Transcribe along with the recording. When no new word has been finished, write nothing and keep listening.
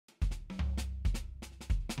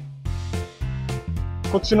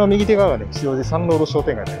こっちの右手側がね、吉祥寺サンロード商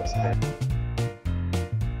店街になりますね。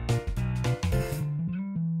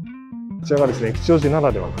こちらがですね、吉祥寺な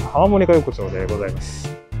らではのハーモニカ横丁でございま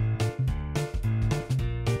す。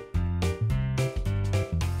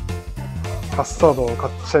カスタードを買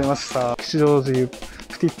っちゃいました。吉祥寺プ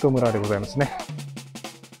ティット村でございますね。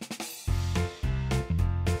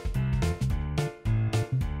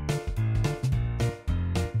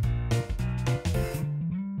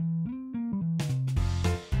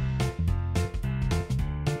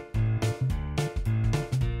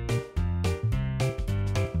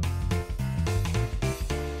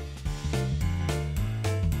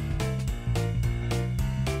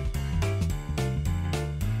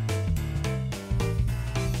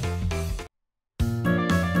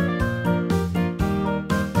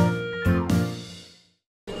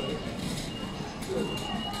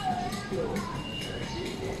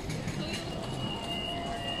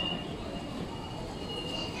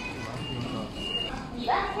2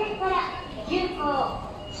番線から急行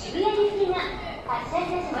渋谷行きが発車いた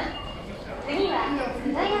します。次は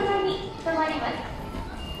久我山に停まります。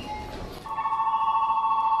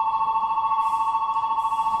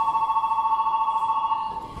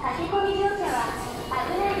駆け込み乗車は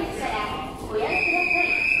危ないですからおやめください。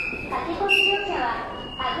駆け込み乗車は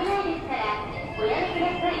危ないですからおやめくだ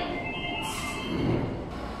さい。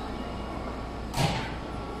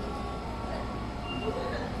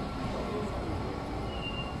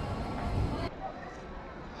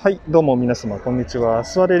はい、どうも皆様、こんにちは。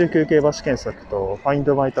座れる休憩場所検索と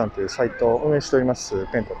Findmytown というサイトを運営しております、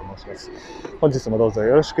ペンタと申します。本日もどうぞ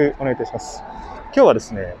よろしくお願いいたします。今日はで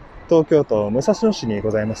すね、東京都武蔵野市にご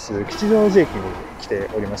ざいます吉祥寺駅に来て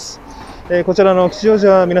おります。こちらの吉祥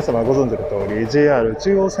寺は皆様ご存知の通り JR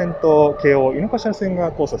中央線と京王井の頭線が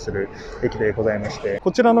交差する駅でございまして、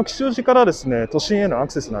こちらの吉祥寺からですね、都心へのア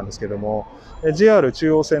クセスなんですけども、JR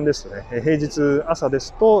中央線ですとね、平日朝で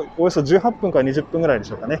すとおよそ18分から20分ぐらいで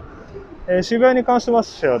しょうかね。渋谷に関しま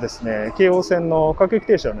してはですね、京王線の各駅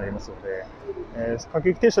停車になりますので、各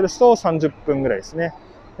駅停車ですと30分ぐらいですね。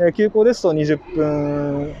急行ですと20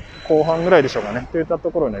分後半ぐらいでしょうかね、といった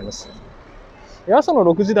ところになります。朝の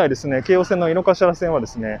6時台ですね、京王線の井の頭線はで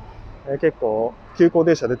すね、結構急行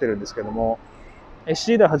電車出てるんですけども、7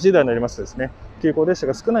時台、8時台になりますとですね、急行電車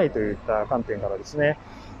が少ないといった観点からですね、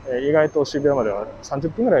意外と渋谷までは30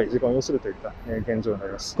分ぐらい時間を要するといった現状にな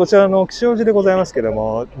ります。こちらの吉祥寺でございますけれど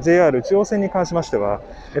も、JR 中央線に関しましては、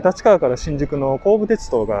立川から新宿の後部鉄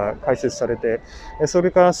道が開設されて、それ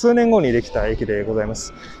から数年後にできた駅でございま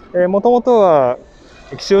す。もともとは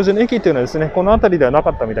吉祥寺の駅というのはですね、この辺りではなか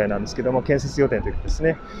ったみたいなんですけども、建設予定の時です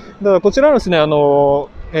ね。だからこちらのですね、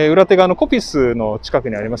裏手側のコピスの近く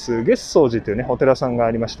にあります月宗寺というね、お寺さんが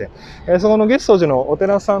ありまして、そこの月宗寺のお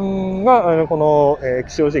寺さんが、この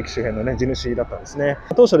吉祥寺駅周辺のね、地主だったんですね。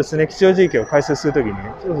当初ですね、吉祥寺駅を開設するとき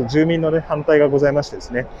に、住民のね、反対がございましてで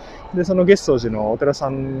すね、で、その月宗寺のお寺さ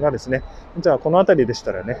んがですね、じゃあこの辺りでし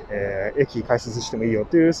たらね、駅開設してもいいよ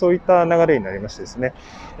という、そういった流れになりましてですね、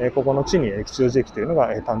ここの地に吉祥寺駅というのが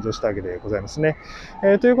誕生したわけでございますね。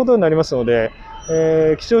ということになりますので、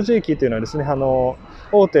吉祥寺駅というのはですね、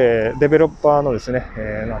大手デベロッパーのですね、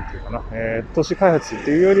なんていうかな、都市開発と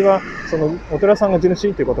いうよりは、そのお寺さんが地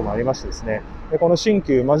主ということもありましてですね、この新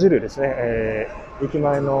旧混じるですね、駅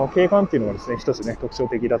前の景観というのがですね、一つね、特徴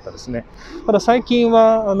的だったですね。ただ最近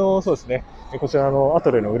は、そうですね、こちらのア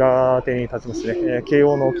トレの裏手に立ちますね、慶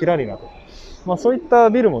応のキラリナと。そういっ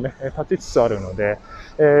たビルもね、建ちつつあるので、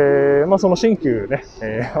その新旧ね、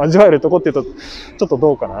味わえるとこっていうと、ちょっと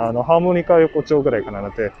どうかな、ハーモニカ横丁ぐらいかなな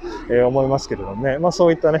んて、思いますけれどもね、そ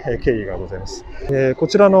ういったね、経緯がございます。こ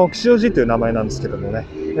ちらの吉祥寺という名前なんですけどもね、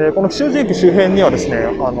この吉祥寺駅周辺にはですね、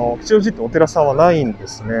吉祥寺ってお寺さんはないんで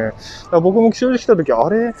すね。だから僕も吉祥寺来た時、あ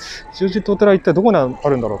れ、吉祥寺ってお寺一体どこにあ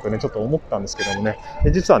るんだろうってね、ちょっと思ったんですけどもね、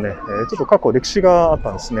実はね、ちょっと過去歴史があっ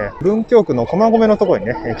たんですね。文京区の駒込のところに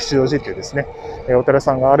ね、吉祥寺っていうですね、お寺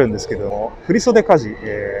さんがあるんですけども、振袖火事、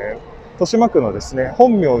豊島区のですね、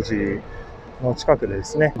本明寺の近くでで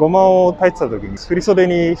すね、ごまを炊いてた時に振袖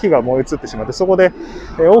に火が燃え移ってしまって、そこで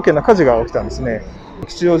大きな火事が起きたんですね。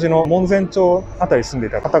吉祥寺の門前町あたりに住んでい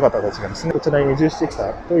た方々たちがですね、こちらに移住してき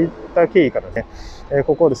たといった経緯からね、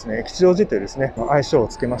ここをですね、吉祥寺というですね、愛称を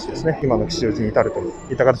つけましてですね、今の吉祥寺に至ると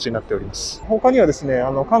いった形になっております。他にはですね、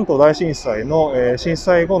関東大震災の震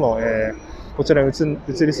災後のこちらに移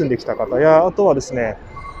り住んできた方や、あとはですね、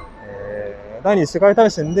第二次世界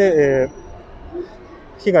大戦で、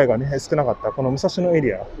被害がね、少なかったこの武蔵野エ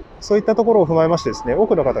リア、そういったところを踏まえましてですね、多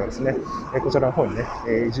くの方がですね、こちらの方にね、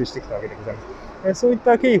移住してきたわけでございます。そういっ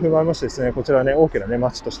た経緯を踏まえましてですね、こちらね、大きなね、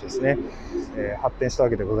町としてですね、発展したわ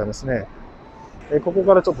けでございますね。ここ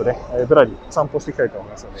からちょっとね、ぶらり散歩していきたいと思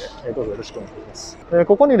いますので、どうぞよろしくお願いします。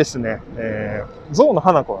ここにですね、象の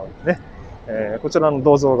花子のね、こちらの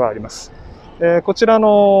銅像があります。こちら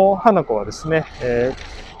の花子はですね、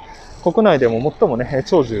国内でも最もね、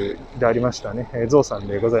長寿でありましたね、象さん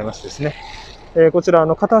でございましてですね、こちら、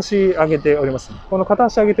片足上げております、ね。この片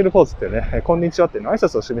足上げてるポーズってね、こんにちはっていうの挨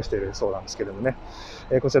拶を示しているそうなんですけどもね、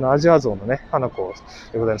こちらのアジア象のね、花子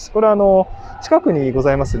でございます。これは近くにご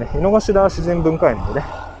ざいますね、井の頭自然文化園でね、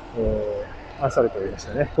愛されておりまし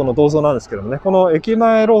たね。この銅像なんですけどもね、この駅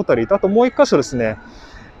前ロータリーと、あともう一箇所ですね、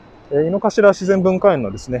井の頭自然文化園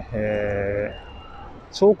のですね、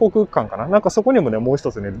彫刻館かな、なんかそこにもね、もう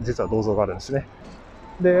一つね、実は銅像があるんですね。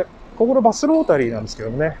で、ここのバスロータリーなんですけ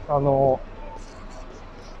どもね、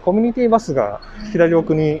コミュニティバスが左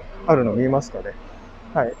奥にあるの見えますかね。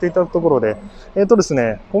はい。といったところで、です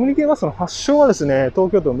ね、コミュニティバスの発祥はですね、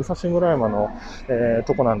東京都武蔵村山の、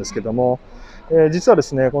とこなんですけども、実はで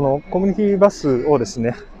すね、このコミュニティバスをです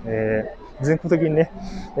ね、全国的にね、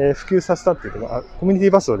普及させたっていうところ、コミュニテ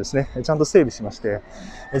ィバスをですね、ちゃんと整備しまして、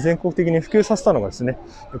全国的に普及させたのがですね、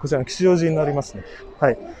こちらの吉祥寺になりますね。は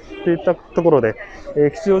い。といったところで、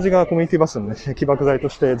吉祥寺がコミュニティバスのね、起爆剤と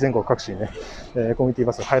して全国各地にね、コミュニティ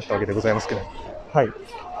バスが流行ったわけでございますけど、はい。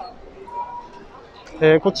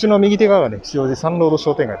こっちの右手側がね、吉祥寺サンロード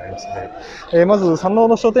商店街になりますので、まずサンロー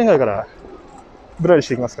ド商店街からぶらりし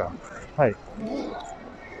ていきますか。はい。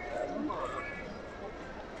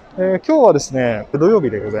今日はですね、土曜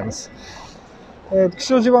日でございます。吉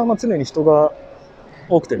祥寺は常に人が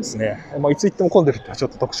多くてですね、いつ行っても混んでるってちょ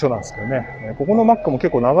っと特徴なんですけどね、ここのマックも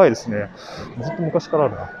結構長いですね。ずっと昔からあ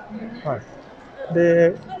るな。はい。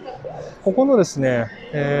で、ここのですね、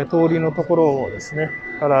通りのところをですね、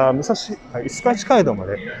から武蔵五日市街道ま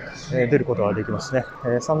で、出ることができますね。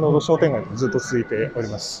サンロード商店街もずっと続いており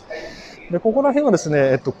ます。で、ここら辺はです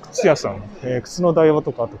ね、靴屋さん、靴の台場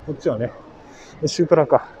とか、あとこっちはね、シュープラ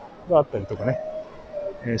カがあったりとかね、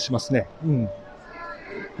しますね。うん。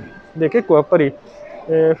で、結構やっぱり、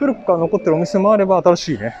古くから残ってるお店もあれば、新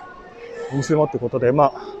しいね、お店もってことで、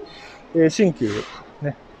新旧、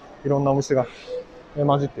ね、いろんなお店が、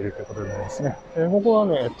混じっているということでですね。ここは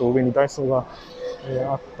ね、上にダイソーが、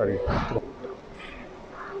あったりとか、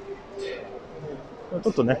ちょ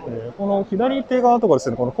っとね、この左手側とかです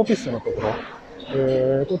ね、このコピスのところ、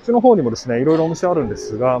こっちの方にもですね、いろいろお店あるんで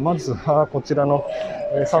すが、まずはこちらの、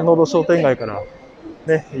サンロード商店街から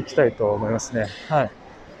ね、行きたいと思いますね。はい。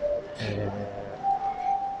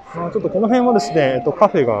ちょっとこの辺はですね、カ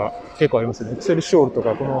フェが結構ありますね。エクセルショールと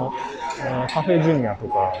か、この、カフェジュニアと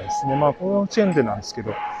かですね。このチェーン店なんですけ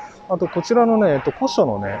ど、あとこちらのね、古書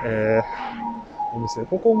のね、お店。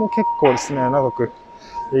ここも結構ですね、長く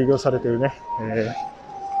営業されているね、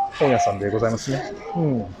本屋さんでございますね。う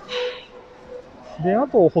ん。で、あ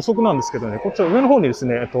と補足なんですけどね、こっちは上の方にです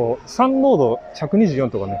ね、サンロード124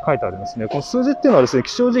とかね、書いてありますね。この数字っていうのはですね、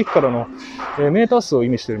吉祥寺駅からの、メーター数を意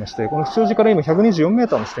味しておりまして、この吉祥寺から今124メー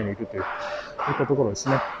ターの地点にいるという、そういったところです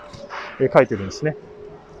ね、書いてるんですね。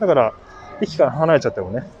だから、駅から離れちゃっても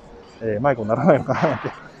ね、迷子にならないのかなって、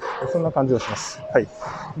そんな感じがします。はい。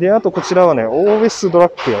で、あとこちらはね、OS ドラ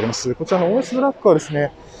ッグがあります。こちらの OS ドラッグはです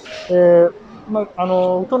ね、都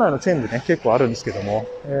内のチェーンでね、結構あるんですけども、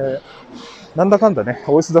なんだかんだね、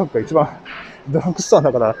OS ドラッグが一番ドラッグストア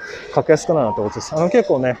だから格安かなと思ってます。結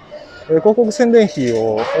構ね、広告宣伝費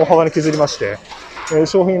を大幅に削りまして、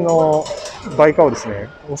商品の売価をですね、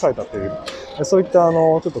抑えたという、そういったち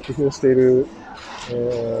ょっと工夫をしている、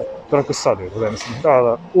ドラッグストアでございますね。だか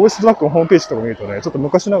ら、OS ドラッグのホームページとか見るとね、ちょっと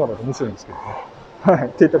昔ながらで面白いんですけどね。はい、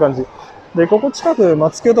っていった感じ。で、ここ近く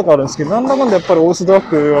松京とかあるんですけど、なんだかんだやっぱりOS ドラッ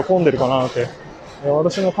グは混んでるかなって、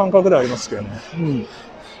私の感覚ではありますけどね。うん。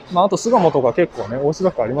あと巣鴨とか結構ね、OS ド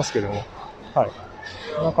ラッグありますけども、はい。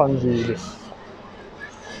こんな感じです。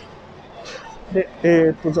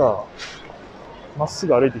で、じゃあ、まっす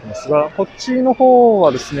ぐ歩いていきますが、こっちの方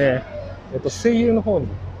はですね、声優の方に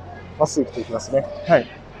まっすぐ来ていきますね。はい。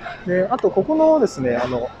で、あと、ここのですね、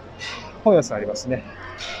本屋さんありますね。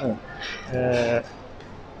うん。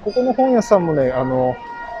ここの本屋さんもね、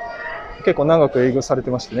結構長く営業され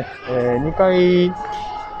てましてね、2階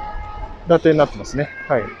建てになってますね。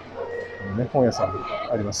はい。本屋さん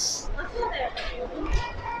あります。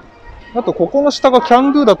あと、ここの下がキャ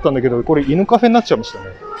ンドゥだったんだけど、これ犬カフェになっちゃいましたね。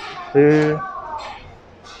変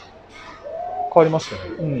わりましたね。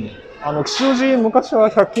うん。吉祥寺、昔は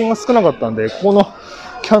100均が少なかったんで、ここの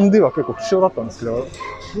キャンドゥは結構希少だったんですけど、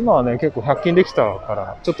今はね、結構100均できたか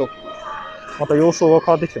ら、ちょっと、また様相が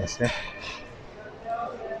変わってきてますね。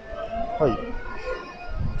はい。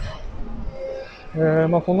こ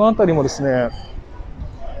の辺りもですね、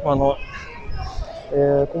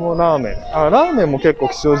このラーメン。ラーメンも結構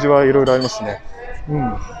吉祥寺はいろいろありますね。うん。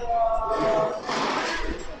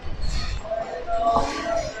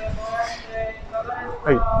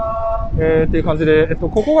はい。っていう感じで、こ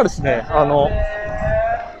こがですね、ち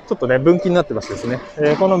ょっとね、分岐になってましてですね、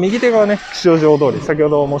この右手側ね、吉祥寺大通り、先ほ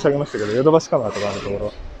ど申し上げましたけど、ヨドバシカメラとかあると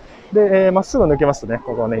ころ。で、まっすぐ抜けますとね、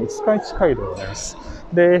ここはね、五日市街道でございます。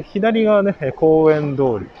で、左側ね、公園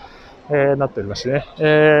通り、なっておりまして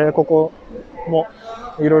ね、ここも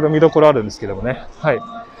いろいろ見どころあるんですけどもね、はい。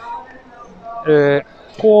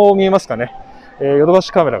こう見えますかね、ヨドバ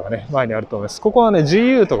シカメラがね、前にあると思います。ここはね、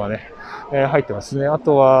GU とかね、入ってますね。あ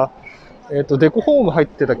とは、デコホーム入っ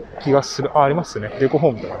てた気がする。ありますね。デコホ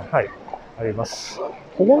ームとかね。はい。あります。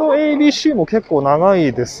ここの ABC も結構長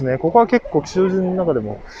いですね。ここは結構吉祥寺の中で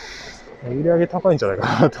も売り上げ高いんじゃない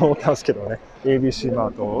かなと思ってますけどね。ABC マ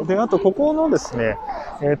ート。で、あとここのですね、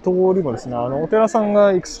通りもですね、お寺さん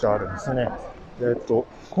がいくつかあるんですね。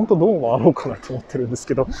本当どう回ろうかなと思ってるんです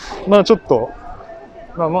けど、まあちょっと、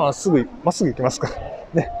まっすぐ行きますか。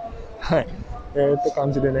ね。はい。って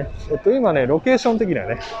感じでね。今ね、ロケーション的には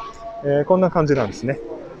ね、こんな感じなんですね。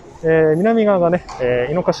南側がね、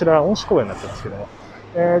井の頭恩賜公園になってますけども、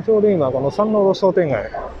ちょうど今、このサンロード商店街、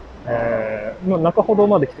の中ほど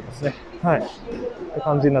まで来てますね。はい。って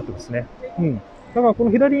感じになってますね。うん。だからこ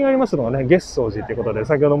の左にありますのがね、月宗寺ということで、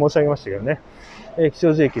先ほど申し上げましたけどね、吉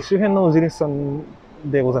祥寺駅周辺の地主さん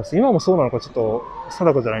でございます。今もそうなのかちょっと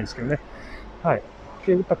定かじゃないんですけどね。はい。っ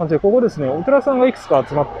ていった感じで、ここですね、お寺さんがいくつか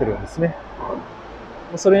集まってるんですね。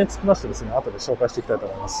それにつきましてですね、後で紹介していきたいと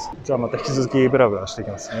思います。じゃあまた引き続きブラブラしてい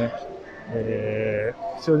きますね。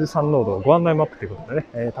吉祥寺サンロードご案内マップということで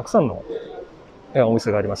ね、たくさんのお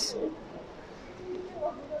店があります。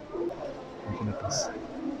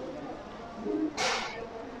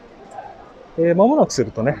間もなくす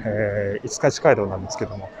るとね、五日市街道なんですけ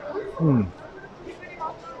ども、うん。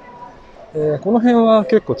この辺は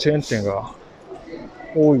結構チェーン店が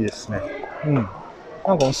多いですね。うん。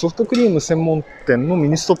なんかソフトクリーム専門店のミ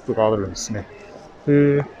ニストップがあるんですね。こ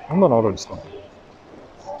んなのあるんですかね。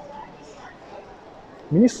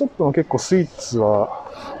ミニストップの結構スイーツは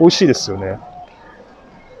美味しいですよね。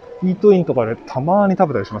イートインとかでたまに食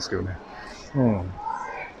べたりしますけどね。うん。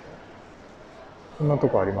こんなと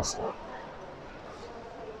こあります。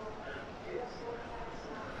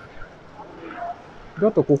で、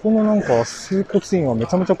あとここのなんか整骨院はめ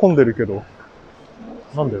ちゃめちゃ混んでるけど、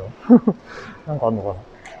なんでよなんかあんのかな。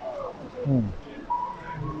うん。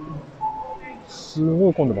すご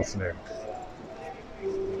い混んでますね。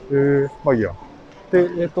まあいいや。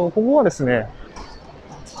で、ここはですね、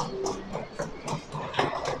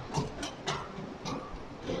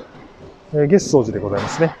月宗寺でございま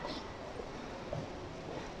すね。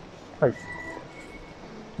はい。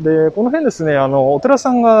で、この辺ですね、お寺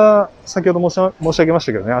さんが先ほど申し上げまし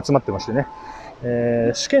たけどね、集まってましてね、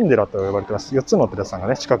主権寺と呼ばれてます。4つのお寺さんが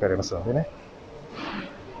ね、近くありますのでね。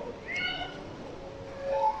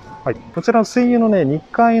はい。こちらの声優のね、2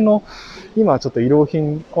階の、今はちょっと衣料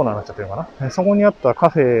品コーナーになっちゃってるのかな。そこにあったカ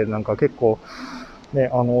フェなんか結構、ね、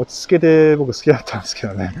落ち着けて僕好きだったんですけ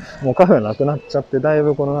どね、もうカフェがなくなっちゃって、だい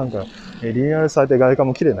ぶこのなんか、リニューアルされて外観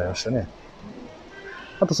も綺麗になりましたね。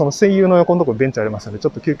あとその声優の横のところベンチありますので、ちょ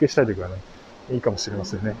っと休憩したいときはね、いいかもしれま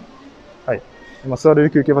せんね。はい。今、座れ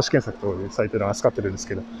る休憩場所検索というサイトで扱ってるんです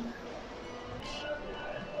けど。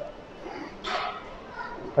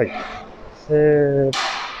はい。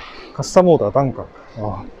カスタムオーダーダンカン。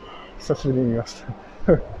久しぶりに見まし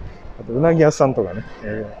た。あと、うなぎ屋さんとかね、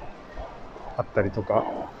あったりとか。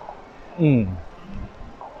うん。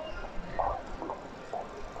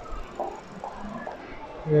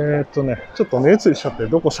ちょっと目移りしちゃって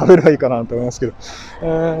どこ喋ればいいかなと思いますけど、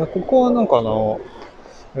ここはなんか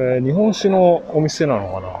日本酒のお店なの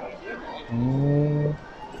かな。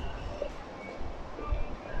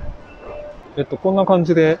こんな感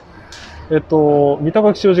じで、三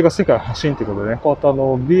鷹吉祥寺が世界発信ということでね、こうや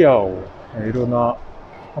ってビアをいろんな、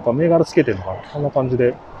なんか銘柄つけてるのかな。こんな感じ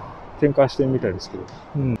で展開してるみたいですけど。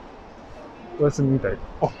うん。お休みみたい。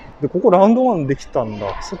で、ここラウンドワンできたん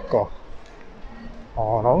だ。そっか。ラ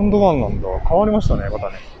ウンドワンなんだ。変わりましたね、また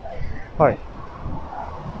ね。はい。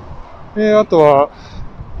あとは、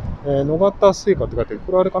野方製菓って書いてる。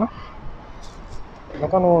これあれかな？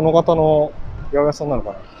中野野方の八百屋さんなの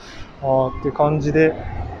かな？って感じで、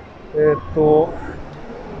そ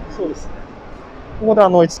うですね。ここで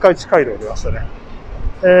五日市街道出ましたね。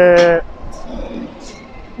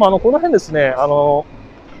この辺ですね、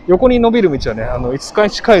横に伸びる道はね、五日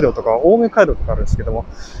市街道とか青梅街道とかあるんですけども、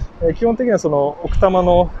基本的にはその奥多摩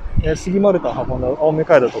の杉丸太運んだ青梅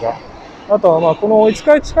街道とか、あとはこの五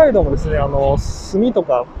日市街道もですね、炭と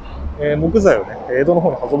か木材をね、江戸の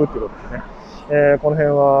方に運ぶっていうことでね、この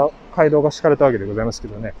辺は街道が敷かれたわけでございますけ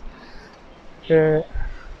どね。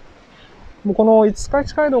もうこの五日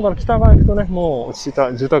市街道から北側に行くとね、もう落ち着い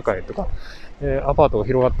た住宅街とか、アパートが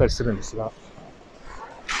広がったりするんですが、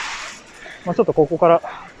まあ、ちょっとここから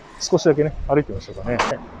少しだけね、歩いてみましょうかね。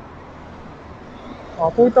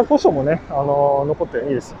こういった古書もね、残って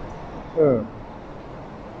いいですね。うん。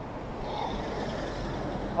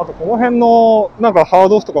あと、この辺の、なんかハー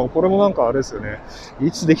ドオフとかも、これもなんかあれですよね。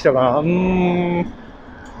いつできたかな6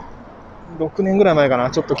年ぐらい前かな。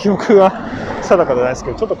ちょっと記憶が定かじゃないですけ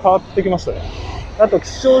ど、ちょっと変わってきましたね。あと、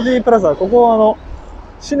吉祥寺プラザ、ここは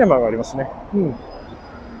シネマがありますね。うん。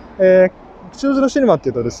吉祥寺のシネマって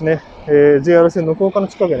いうとですね、JR 線の高架の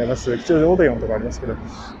近くにあります、吉祥寺オデヨンとかありますけど、こ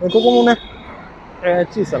こもね、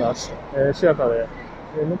小さな、シアターで、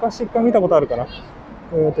昔一回見たことあるかな。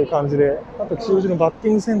という感じで、あと吉祥寺のバッテ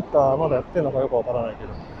ィングセンター、まだやってるのかよくわからない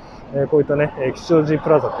けど、こういったね、吉祥寺プ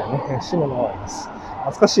ラザっていうね、シネマがあります。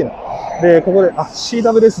懐かしいな。で、ここで、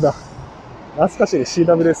CWS だ。懐かしい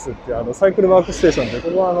CWS ってサイクルワークステーションで、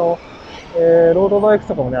ここはロードバイク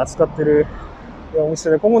とかもね、扱ってるお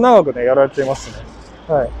店で、今後長くね、やられていますね。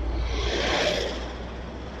はい。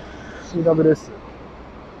CWS、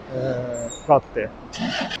があって、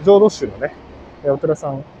浄土宗のね、お寺さ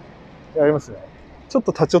ん、やりますね。ちょっ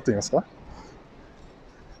と立ち寄ってみますか？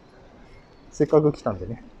せっかく来たんで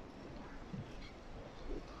ね。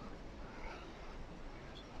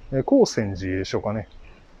高泉寺でしょうかね。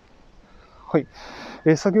はい。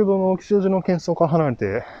先ほどの吉祥寺の喧騒から離れ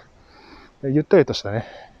て、ゆったりとしたね、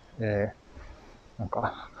なん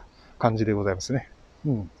か、感じでございますね。う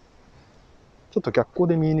ん。ちょっと逆光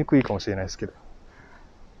で見えにくいかもしれないですけど。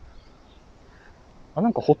な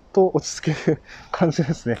んかほっと落ち着ける感じ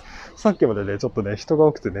ですね。さっきまでね、ちょっとね、人が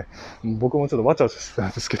多くてね、僕もちょっとわちゃわちゃしてた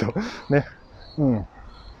んですけど、ね。うん。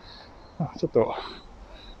ちょっと、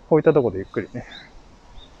こういったところでゆっくりね、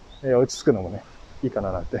落ち着くのもね、いいか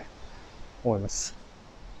ななんて思います。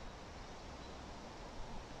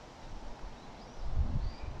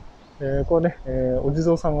これね、お地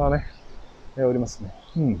蔵さんがね、おりますね。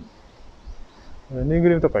うん。ぬいぐ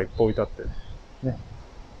るみとかいっぱい置いてあって、ね。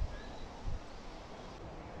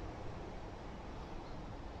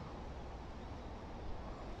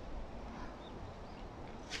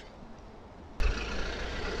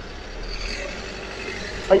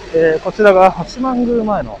はい、こちらが八幡宮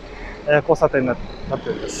前の、交差点になって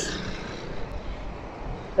おります。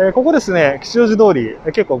ここですね、吉祥寺通り、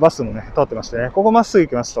結構バスもね、通ってましてね、ここまっすぐ行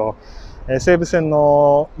きますと、西武線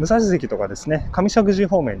の武蔵関とかですね、上石神井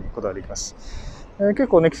方面に行くことができます。結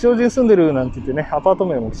構ね、吉祥寺に住んでるなんて言ってね、アパート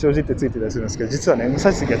名も吉祥寺ってついてたりするんですけど、実はね、武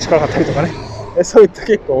蔵関が近かったりとかね、そういった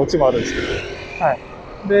結構オチもあるんですけど、はい。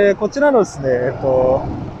で、こちらのですね、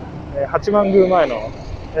八幡宮前の、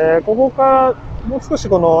ここからもう少し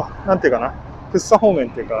この、なんていうかな、福生方面っ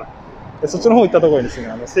ていうか、そっちの方行ったところにですね、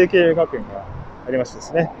成蹊学園がありましてで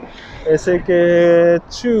すね、成蹊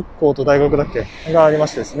中高と大学だっけがありま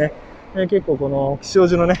してですね、結構この吉祥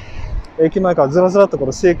寺のね、駅前からずらずらっとこ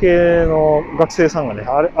の成蹊の学生さんがね、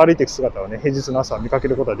歩いていく姿をね、平日の朝見かけ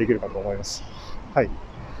ることができるかと思います。はい。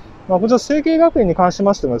まあ、こちら成蹊学園に関し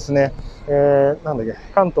ましてもですね、なんだっけ、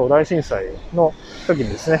関東大震災の時に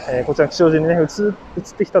ですね、こちら吉祥寺にね、移っ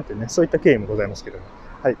てきたっていうね、そういった経緯もございますけれども、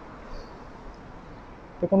はい。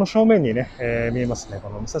で、この正面にね、見えますね、こ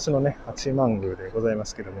の武蔵野ね、八幡宮でございま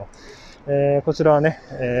すけれども、こちらはね、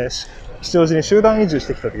吉祥寺に集団移住し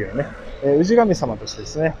てきた時のね、氏神様としてで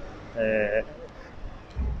すね、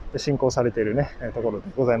信仰されているね、ところで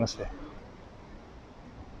ございまして、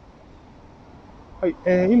はい、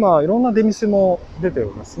今いろんな出店も出てお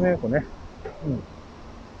りますね、これね。うん、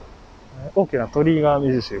大きな鳥居が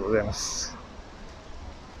目印でございます。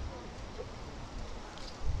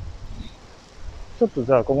ちょっと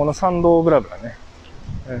じゃあここの参道ブラブラね、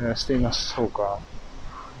してみましょうか。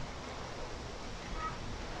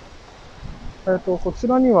こち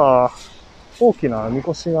らには大きなみ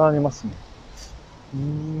こしがありますね。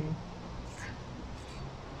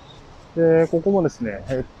で、ここもですね、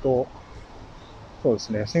そうで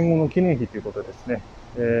すね、戦後の記念碑ということでですね、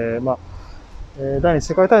第二次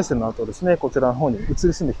世界大戦の後ですね、こちらの方に移り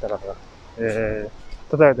住んできた方が、建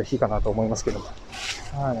てられた日かなと思いますけども。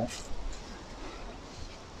はい。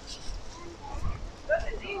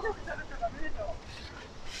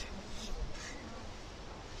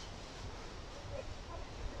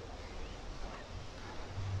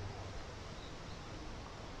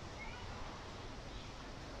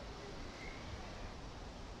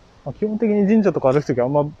基本的に神社とか歩くときはあ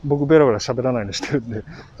んま僕ベラベラ喋らないようにしてるんで、ち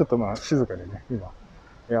ょっとまあ静かにね、今、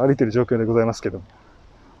歩いてる状況でございますけども。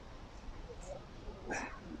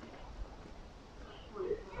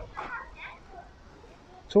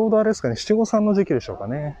ちょうどあれですかね、七五三の時期でしょうか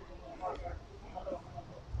ね。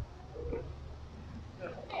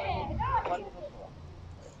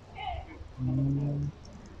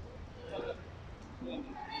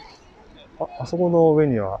あそこの上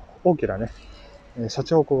には大きなね、シャ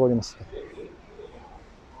チホコがおりますね。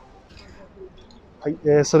はい、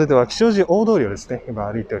それでは吉祥寺大通りをですね、今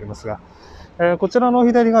歩いておりますが、こちらの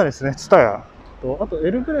左側ですね、ツタヤと、あとエ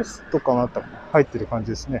ルブレスとかも入ってる感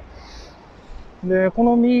じですね。で、こ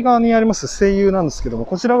の右側にあります声優なんですけども、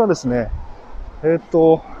こちらがですね、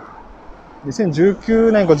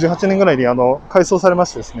2019年か18年ぐらいに改装されま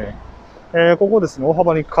してですね、ここですね、大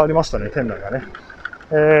幅に変わりましたね、店内がね。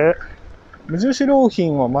無印良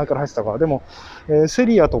品は前から入ってたから、でも、セ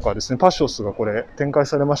リアとかですね、パッショスがこれ展開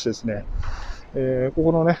されましてですね、こ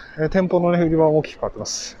このね、店舗のね、売り場も大きく変わってま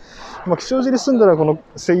す。吉祥寺に住んだらこの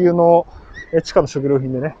声優の地下の食料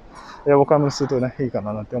品でね、お買い物するとね、いいか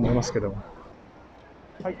ななんて思いますけども。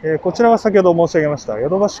はい、こちらは先ほど申し上げました、ヨ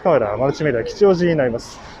ドバシカメラマルチメディア吉祥寺になりま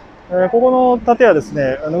す。ここの建屋です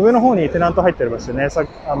ね、上の方にテナント入っておりましてね、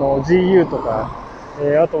GU とか、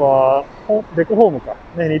あとはデコホームか、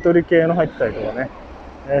ね、ニトリ系の入ってたりとかね、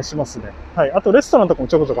しますね。はい、あとレストランとかも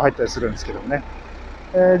ちょこちょこ入ったりするんですけどもね。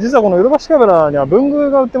実はこのヨドバシカメラには文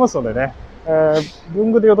具が売ってますのでね、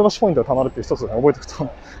文具でヨドバシポイントが貯まるっていう一つで、ね、覚えておくと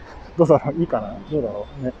どうだろう、いいかな、どうだろ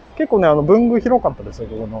うね。結構ね、文具広かったですよ、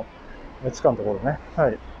ここの地下のところね。は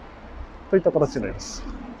い。といった形になります。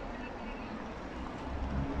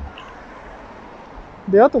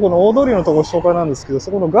で、あとこの大通りのところ紹介なんですけど、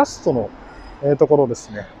そこのガストの、ところで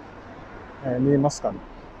すね。見えますかね。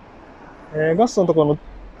ガストのところの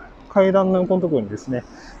階段の横のところにですね、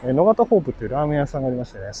野方ホープっていうラーメン屋さんがありま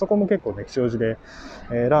してね、そこも結構ね、吉祥寺で、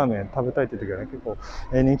ラーメン食べたいっていう時はね、結構、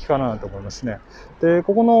人気かなと思いますね。で、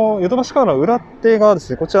ここのヨドバシカメラの裏手側で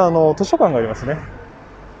すね、こちら図書館がありますね。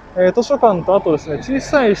図書館とあとですね、小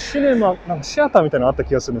さいシネマ、なんかシアターみたいなのあった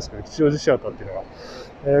気がするんですけど、吉祥寺シアターっていうの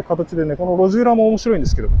が、形でね、この路地裏も面白いんで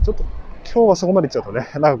すけど、ちょっと今日はそこまで行っちゃうとね、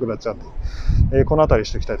長くなっちゃうんで、この辺り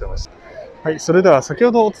していきたいと思います。はい、それでは先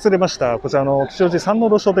ほど訪れました、こちらの吉祥寺サンロー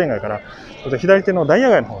ド商店街から、こちら左手のダイヤ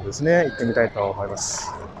街の方ですね、行ってみたいと思いま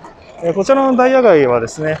す。こちらのダイヤ街はで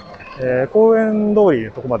すね、公園通り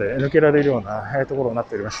のところまで抜けられるようなところになっ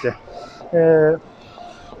ておりまして、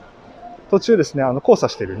途中ですね、交差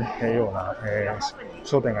している、ね、ような、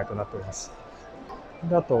商店街となっております。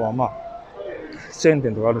で、あとは、チェーン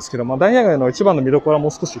店とかあるんですけど、ダイヤ街の一番の見どころはも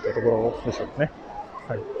う少し行ったところでしょうかね。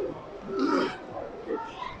はい。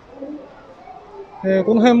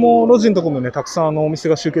この辺も路地のところもね、たくさんお店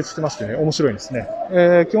が集結してましてね、面白いですね。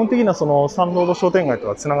基本的にはそのサンロード商店街と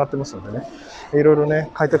は繋がってますのでね、いろいろ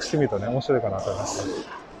ね、開拓してみるとね、面白いかなと思います。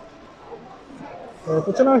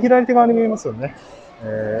こちらの左手側に見えますよね。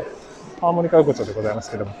ハーモニカ横丁でございま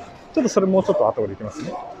すけども、ちょっとそれもちょっと後で行きます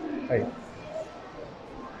ね。はい。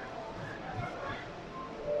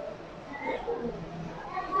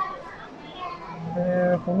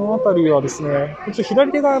この辺りはですね、こっち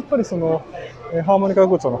左手がやっぱりその、ハーモニカ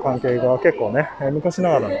横丁の関係が結構ね、昔な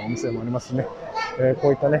がらのお店もありますね。こ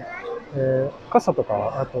ういったね、傘と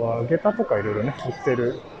か、あとは下駄とかいろいろね、売って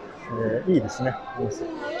る、いいですね。いいです。で、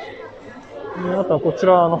あとはこち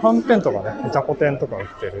ら、はんぺんとかね、じゃこ天とか売っ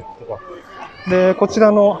てるとか。で、こち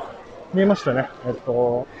らの、見えましたね、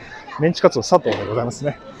メンチカツの佐藤でございます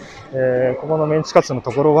ね。ここのメンチカツの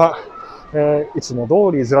ところは、いつも通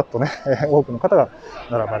りずらっとね、多くの方が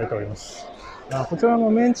並ばれております。こちらの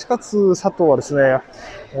メンチカツ佐藤はですね、やっ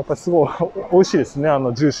ぱりすごい美味しいですね。ジ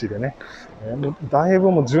ューシーでね。だい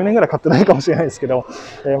ぶもう10年ぐらい買ってないかもしれないですけど、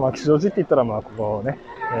吉祥寺って言ったらここね、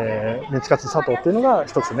メンチカツ佐藤っていうのが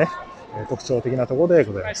一つね、特徴的なところで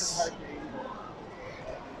ございます。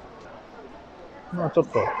ちょっと、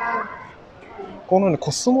このように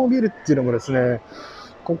コスモビルっていうのもですね、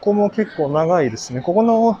ここも結構長いですね。ここ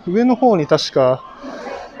の上の方に確か、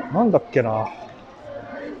なんだっけな。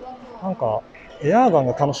なんか、エアガン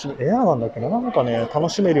だっけな。なんかね、楽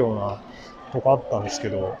しめるようなとこあったんですけ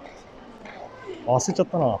ど、忘れちゃっ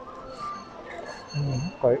たな。なん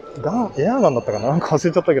かエアガンだったかな。なんか忘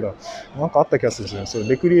れちゃったけど、なんかあった気がするんですよね。それ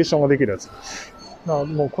レクリエーションができるやつ。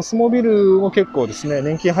もうコスモビルも結構ですね、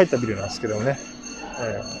年季入ったビルなんですけどね。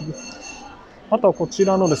あとはこち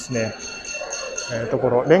らのですね、とこ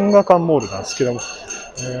ろ、レンガ館モールなんですけども、こ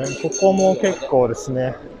こも結構です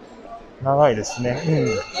ね、長いですね。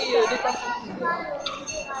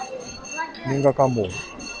レンガ館モー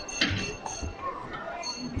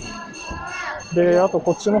ル。で、あと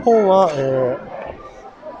こっちの方は、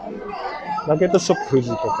ラケットショップ富士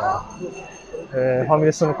とか、ファミ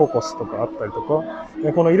レスのココスとかあったりとか、こ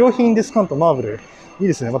の衣料品ディスカウントマーブル、いい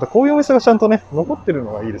ですね。またこういうお店がちゃんとね、残ってる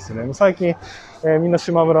のがいいですね。最近、みんな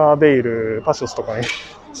島村、ベイル、パショスとかに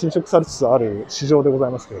侵食されつつある市場でござ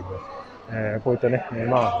いますけれども、こういったね、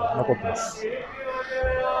まあ、残ってます。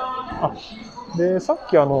あ、で、さっ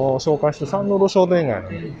き紹介したサンロード商店街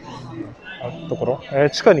のところ、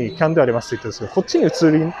地下にキャンドゥありますって言ったんですけど、こっちに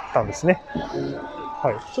移ったんですね。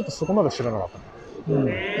はい。ちょっとそこまで知らなかった。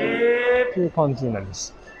っていう感じになりま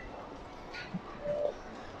す。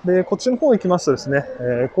で、こっちの方行きますとですね、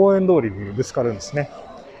公園通りにぶつかるんですね。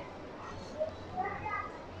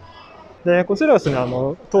で、こちらはですね、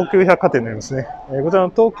東急百貨店になりますね。こちらの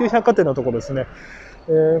東急百貨店のところですね、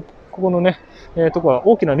ここのね、ところは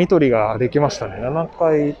大きなニトリができましたね。7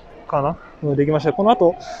階かな、できました。この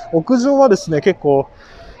後、屋上はですね、結構、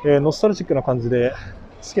ノスタルジックな感じで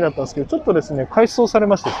好きだったんですけど、ちょっとですね、改装され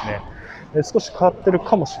ましてですね、少し変わってる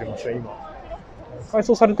かもしれません、今。改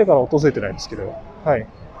装されてから訪れてないんですけど、はい。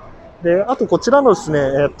で、あとこちらのです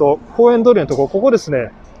ね、公園通りのところ、ここです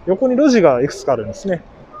ね、横に路地がいくつかあるんですね。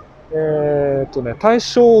大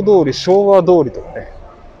正通り、昭和通りとかね、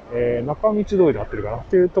中道通りで合ってるかなっ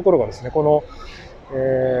ていうところがですね、この、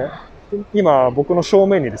今僕の正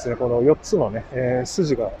面にですね、この4つのね、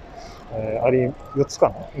筋が、4つ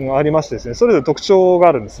かな、ありましてですね、それぞれ特徴が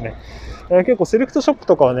あるんですね。結構セレクトショップ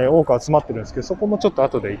とかはね、多く集まってるんですけど、そこもちょっと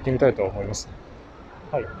後で行ってみたいと思います。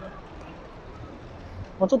はい。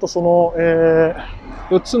まあ、ちょっとその、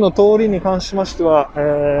4つの通りに関しましては、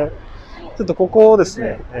ちょっとここをです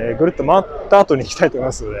ね、ぐるっと回った後に行きたいと思い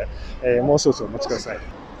ますので、もう少々お待ちください。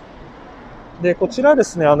で、こちらで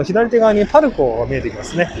すね、左手側にパルコが見えてきま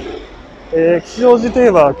すね。吉祥寺とい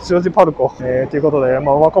えば吉祥寺パルコ、ということで、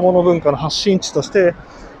まあ、若者文化の発信地として、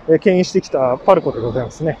牽引してきたパルコでござい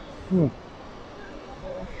ますね。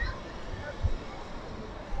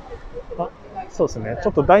そうですね。ち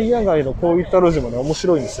ょっとダイヤ街のこういった路地もね、面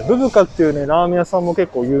白いんですよ。ブブカっていうね、ラーメン屋さんも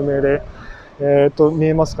結構有名で、見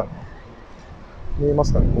えますかね。見えま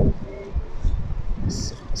すかね。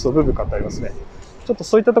そう、ブブカってありますね。ちょっと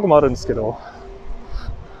そういったとこもあるんですけど、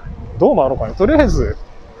どう回ろうかね。とりあえず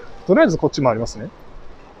こっち回りますね。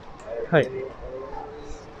はい。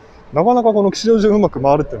なかなかこの吉祥寺うまく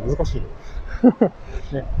回るって難しい。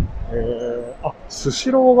ね。スシ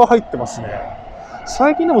ローが入ってますね。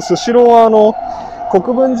最近でもスシローは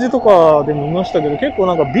国分寺とかで見ましたけど、結構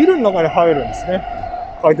なんかビルの中に入るんですね。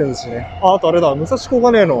回転寿司ね。あとあれだ、武蔵小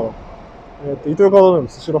金井の、イトーヨーカドーでも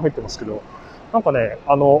スシロー入ってますけど、なんかね、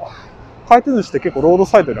回転寿司って結構ロード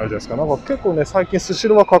サイドにあるじゃないですか。なんか結構ね、最近スシ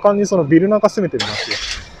ローは果敢にそのビル中攻めてるなっ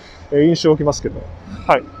ていう、印象を受けますけど。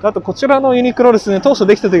はい。あとこちらのユニクロですね、当初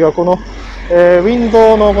できた時はこの、ウィン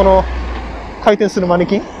ドウのこの回転するマネ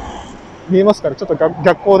キン見えますかね。ちょっと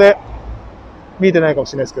逆光で見えてないかも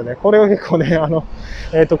しれないですけどね。これは結構ね、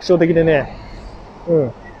特徴的でね、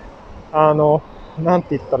なん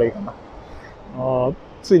て言ったらいいかな。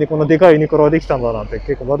ついにこのでかいユニクロができたんだなんて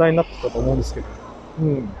結構話題になってたと思うんですけど。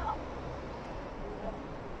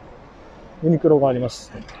ユニクロがありま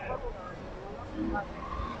す。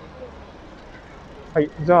はい。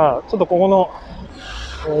じゃあ、ちょっとここの、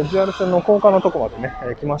JR 線の高架のとこまでね、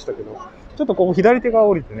来ましたけど、ちょっとここ左手側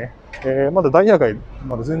降りてね、まだダイヤ街、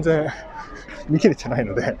まだ全然見切れてない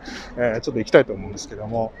ので、ちょっと行きたいと思うんですけど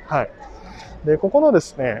も、はい。で、ここので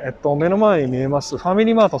すね、目の前に見えますファミ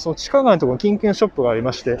リーマート、その地下街のところに金券ショップがあり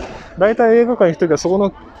まして、大体映画館に行くときはそこ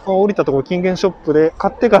の降りたところ金券ショップで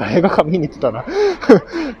買ってから映画館見に行ってたな。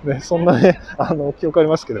ね、そんなね、記憶あり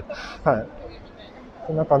ますけど、はい。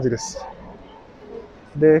こんな感じです。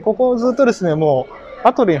で、ここずっとですね、もう、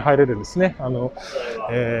アトリに入れるんですね。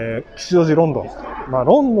吉祥寺ロンドン。まあ、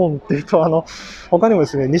ロンドンっていうと、他にもで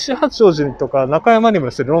すね、西八王子とか中山にも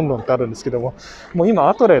ですね、ロンドンってあるんですけども、もう今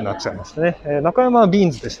アトレになっちゃいましたね。中山はビー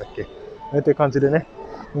ンズでしたっけっていう感じでね。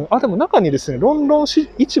でも中にですね、ロンドン市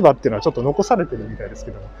場っていうのはちょっと残されてるみたいです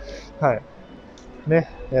けども。はい。ね、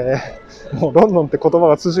もうロンドンって言葉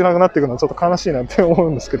が通じなくなっていくのはちょっと悲しいなって思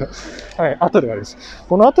うんですけど、はい、アトレがです。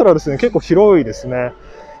このアトレはですね、結構広いですね。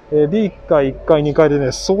B 階、1階、2階で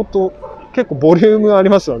ね、相当、結構ボリュームあり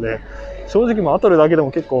ますので、正直もうアトレだけで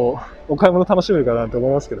も結構お買い物楽しめるかなと思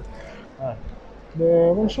いますけど。はい。で、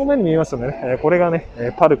この正面に見えますよね、これがね、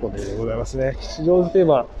パルコでございますね。吉祥寺といえ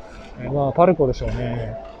ば、まあ、パルコでしょう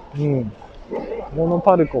ね。この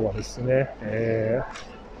パルコはですね、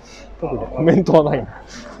特にコメントはないな。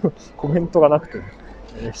コメントがなくて、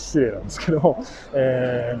失礼なんですけども、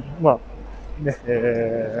まあ、ね、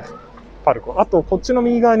パルコ。あと、こっちの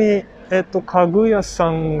右側に、家具屋さ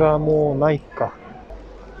んがもうないか。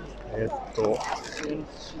ちょ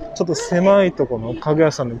っと狭いところの家具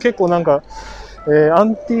屋さんで、結構なんか、ア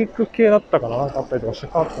ンティーク系だったかな、なんかあったりとかして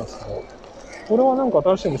変わったんですけど、これはなんか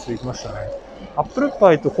新しいお店行きましたね。アップル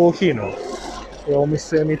パイとコーヒーの、お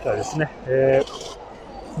店みたいですね。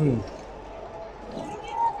うん。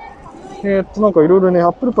なんかいろいろね、ア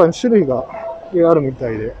ップルパイの種類があるみた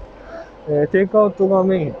いで、テイクアウトが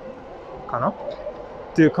メインかなっ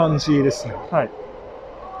ていう感じですね。はい。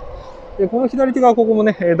で、この左手側、ここも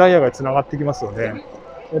ね、ダイヤ街繋がってきますので、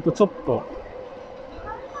ちょっと、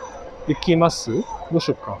行きますどうし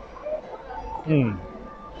ようか。うん。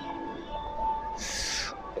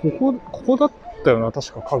ここだったよな、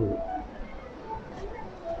確か家具。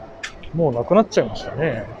もうなくなっちゃいました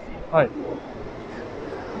ね。はい。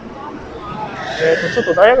ちょっ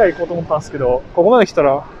とダイヤ街行こうと思ったんですけど、ここまで来た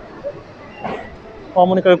ら、ハー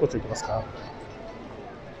モニカ横丁行きますか。よ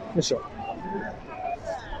いしょ。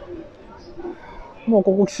もう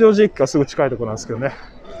ここ吉祥寺駅からすぐ近いところなんですけどね。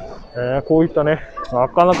こういったね、な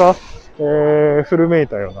かなか、古めい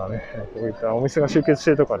たようなね、こういったお店が集結し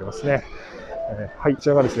ているところありますね。はい、こち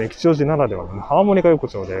らがですね、吉祥寺ならではのハーモニカ横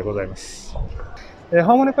丁でございます。ハ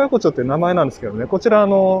ーモニカ横丁っていう名前なんですけどね、こちら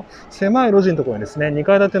狭い路地のところにですね、2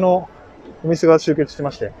階建てのお店が集結して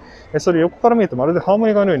まして、それ横から見るとまるでハーモ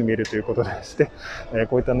ニカのように見えるということでして、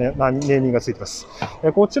こういったね、ネーミングがついています。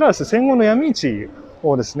こちらはですね、戦後の闇市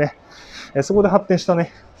をですね、そこで発展した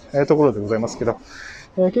ね、ところでございますけど、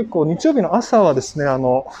結構日曜日の朝はですね、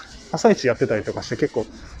朝市やってたりとかして結構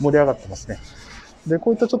盛り上がってますね。で、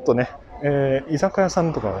こういったちょっとね、居酒屋さ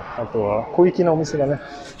んとか、あとは小粋なお店がね、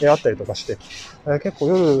あったりとかして、結構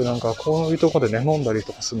夜なんかこういうところでね、飲んだり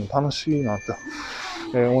とかするの楽しいなと、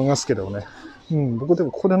思いますけどね。うん、僕で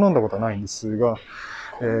もここで飲んだことはないんですが、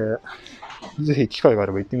ぜひ機会があ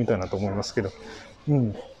れば行ってみたいなと思いますけど。う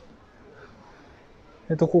ん。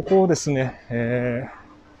ここですね、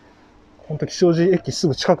本当吉祥寺駅す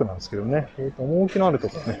ぐ近くなんですけどね。趣のあると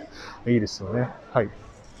ころね、いいですよね。はい。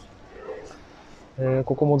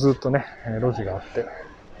ここもずっとね、路地があって、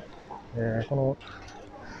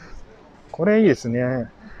これいいですね。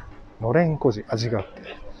のれんこじ、味があって。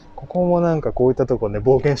ここもなんかこういったところね、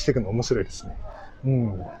冒険していくの面白いですね。う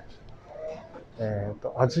ん。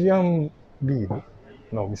アジアンビール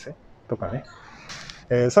のお店とかね。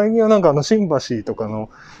最近はなんか新橋とかの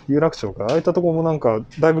有楽町か、ああいったところもなんか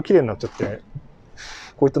だいぶ綺麗になっちゃって、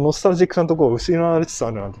こういったノスタルジックなところを失われつつ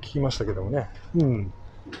あるなんて聞きましたけどもね。うん。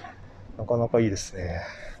なかなかいいですね。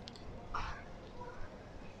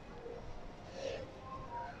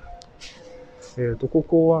こ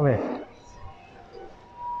こはね、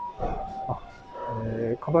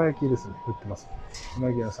かば焼きですね。売ってます。う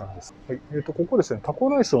なぎ屋さんです。はい。ここですね、タコ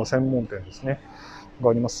ライスの専門店ですね。が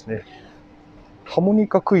ありますね。ハモニ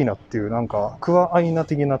カクイナっていうなんか、クワアイナ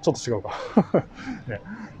的な、ちょっと違うか。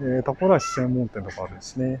ねタコライス専門店とかあるんで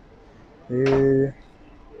すね。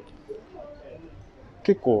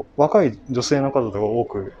結構若い女性の方とか多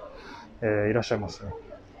く、いらっしゃいますね。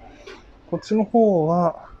こっちの方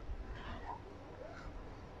は、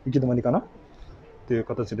行き止まりかなっていう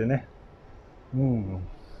形でね。うん。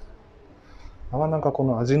なかなかこ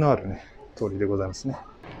の味のあるね、通りでございますね。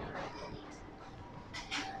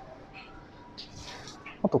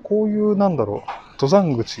あとこういうなんだろう、登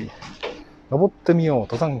山口、登ってみよう、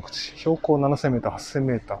登山口、標高7000メーター、8000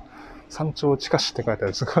メーター、山頂地下室って書いてあ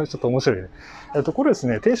る。すごいちょっと面白いね。これです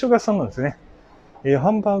ね、定食屋さんなんですね。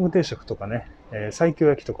ハンバーグ定食とかね、西京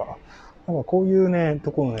焼きとか。なんかこういうね、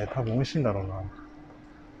ところね、多分美味しいんだろうな。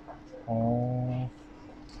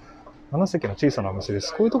7席の小さなお店で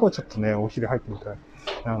す。こういうところちょっとね、お昼入ってみたい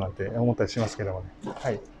ななんて思ったりしますけどもね。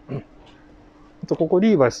はい。あとここ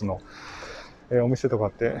リーバイスの、お店とかあ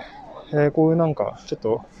って、こういうなんかちょっ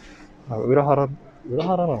と裏腹な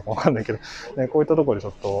のかわかんないけど、こういったところでち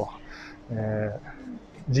ょっと、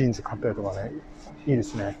ジーンズ買ったりとかね、いいで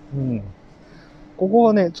すね。うん。ここ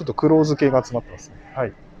はね、ちょっとクローズ系が集まってますね。は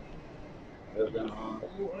い。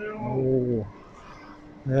お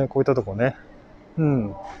ー。こういったとこね。う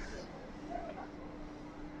ん。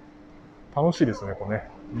楽しいですね、これね。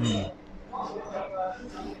うん。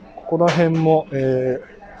ここら辺も、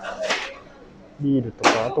ビールと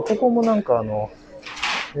か、あとここもなんか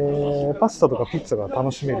パスタとかピッツァが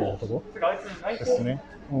楽しめるようなとこですね。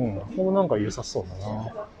うん。ここもなんか良さそうだ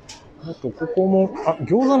な。あとここも、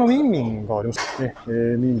餃子のミンミンがありますね。ミ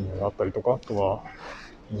ンミンがあったりとか、あとは、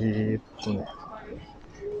ね。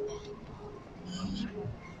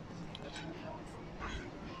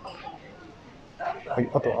はい、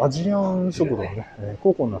あとアジアン食堂のね、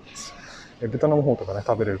ココナッツ、ベトナム方とかね、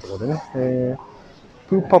食べれるところでね、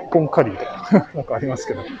プーパッポンカリーとかなんかあります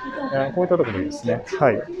けど、こういったところでいいですね。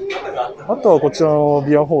はい。あとはこちらの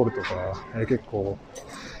ビアホールとか、結構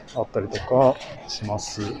あったりとかしま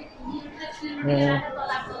す。ね。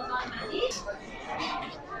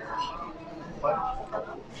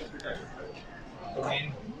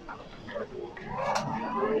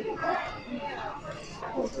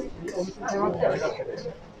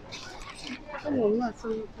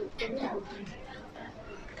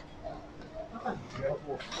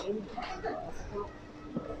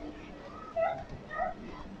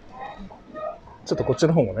ちょっとこっち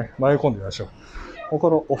の方もね、迷い込んでみましょう。こ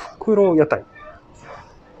のおふくろ屋台。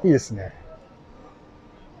いいですね。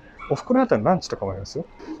おふくろ屋台のランチとかもありますよ。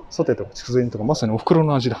ソテーとか筑前煮とか、まさにおふくろ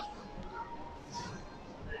の味だ。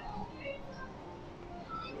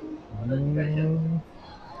な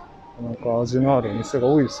んか味のあるお店が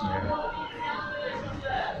多いですね。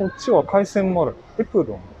こっちは海鮮もある。エプ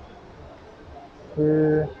ロン。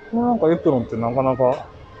なんかエプロンってなかなか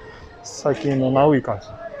最近のナウい感じ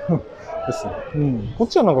ですね。うん。こっ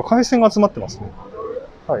ちはなんか海鮮が集まってますね。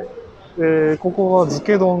はい。ここは漬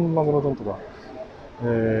け丼、マグロ丼とか、い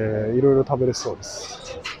ろいろ食べれそうで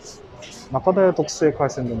す。中田屋特製海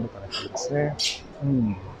鮮丼みたいな感じですね。う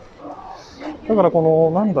ん。だから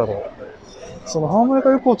この、なんだろう。そのハーモニ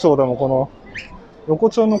カ横丁でもこの、横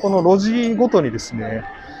丁のこの路地ごとにですね、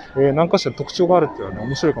何かしら特徴があるっていうのはね、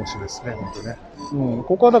面白いかもしれないですね、本当ね。うん。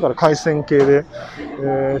ここはだから海鮮系で、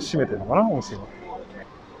締めてるのかな、お店が。っ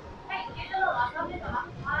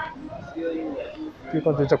ていう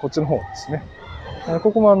感じで、じゃあこっちの方ですね。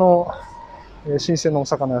ここも新鮮なお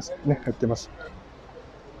魚屋さんね、やってます。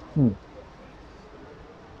うん。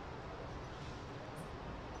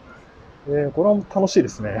これは楽しいで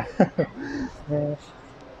すね。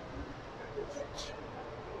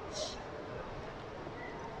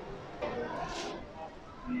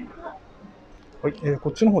はい、こ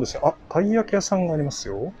っちの方ですね。あ、たい焼き屋さんがあります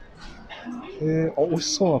よ。美味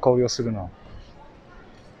しそうな香りがするな。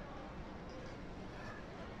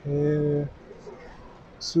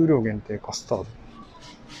数量限定カスタード。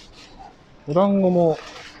お団子も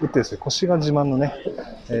売ってですね、コシが自慢のね、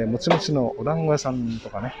もちもちのお団子屋さんと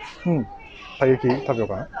かね。うん。たい焼き食べよう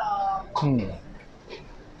かな。う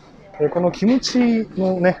ん。このキムチ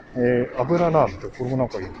のね、油ラーメンってこれもなん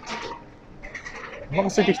かいい。お腹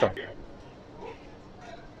空いてきた。は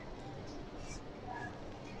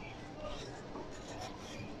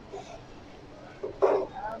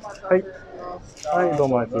い。はい、どう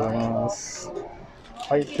もありがとうございます。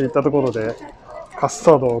はい、といったところで、カス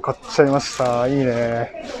タードを買っちゃいました。いい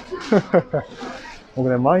ね。僕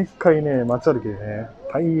ね、毎回ね、街歩きでね、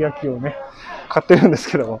たい焼きをね、買ってるんです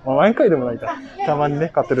けども、まあ、毎回でもないか。たまにね、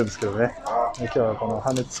買ってるんですけどね。今日はこの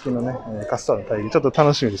羽根付きのね、カスタードのたい焼き、ちょっと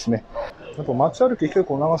楽しみですね。やっぱ街歩き結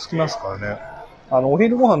構長すきますからね。お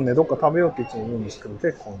昼ご飯ね、どっか食べようっていつも言うんですけど、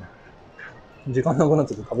結構ね、時間なくなっ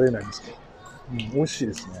ちゃって食べれないんですけど、うん、美味しい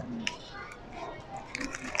ですね。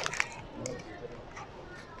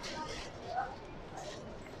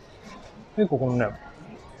結構このね、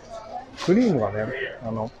クリームがね、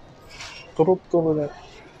トロットロで、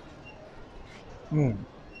うん。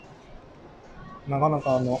なかな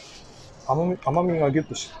か甘みがギュッ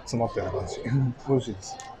と詰まったような感じ。美味しいで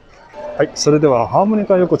す。はい、それではハーモニ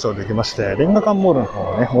カ横丁できまして、レンガ館モールの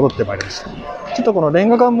方にね、戻ってまいりました。ちょっとこのレン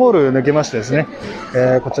ガ館モール抜けましてですね、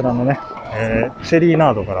こちらのね、チェリー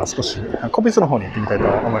ナードから少しコピスの方に行ってみたいと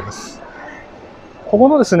思います。ここ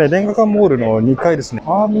のですね、レンガ館モールの2階ですね、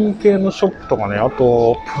アーミー系のショップとかね、あ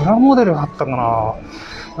と、プラモデルがあったかな。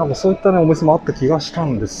なんかそういったね、お店もあった気がした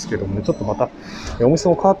んですけどもね、ちょっとまた、お店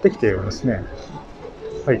も変わってきているんですね。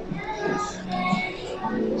はい。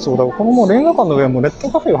そうだ、このもうレンガ館の上はもうネット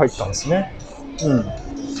カフェが入ったんですね。うん。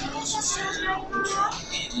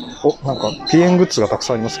お、なんか、ピエングッズがたく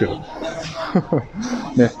さんありますけど。ね、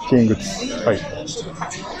ピエングッズ。はい。じ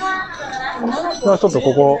ゃあちょっと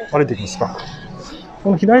ここ歩いていきますか。こ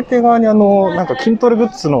の左手側になんか筋トレグ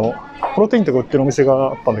ッズのプロテインとか売ってるお店が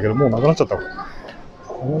あったんだけど、もうなくなっちゃった。こ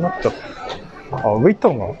うなっちゃった。あ、上行った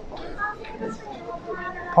のかな。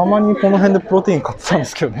たまにこの辺でプロテイン買ってたんで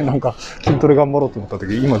すけどね、なんか筋トレ頑張ろうと思った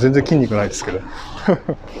時、今全然筋肉ないですけど。ね。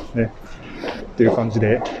っていう感じ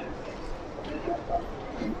で。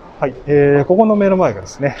はい。ここの目の前がで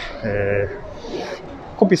すね、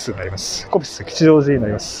コピスになります。コピス吉祥寺にな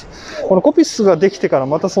ります。このコピスができてから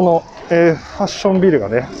またその、ファッションビルが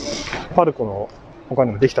ね、パルコの他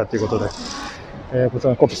にもできたということで、こち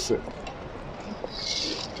らのコピス。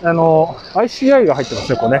ICI が入ってま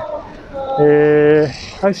すね、ここね。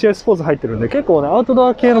ICI スポーツ入ってるんで、結構ね、アウトド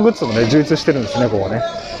ア系のグッズもね、充実してるんですね、ここね。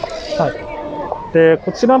はい。で、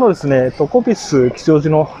こちらのですね、コピス吉祥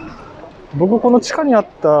寺の、僕この地下にあっ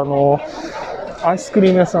たアイスクリ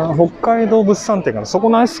ーム屋さん、北海道物産展が、そこ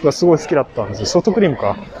のアイスがすごい好きだったんですよ。ソフトクリーム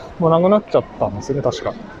か。もうなくなっちゃったんですよね、確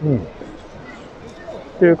か。うん。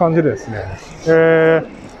っていう感じでですね、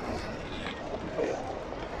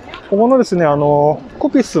ここのですね、コ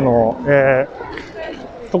ピスの、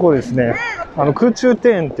ところですね、空中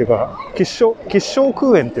庭園っていうか、吉祥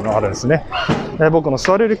空園っていうのがあるんですね。僕の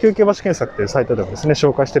座れる休憩場所検索っていうサイトでもですね、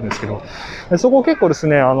紹介してるんですけど、そこ結構です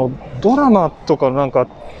ね、ドラマとかなんか、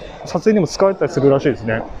撮影にも使われたりするらしいです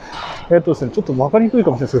ね。ですね、ちょっと分かりにくい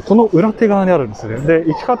かもしれないですけど、この裏手側にあるんですね。で、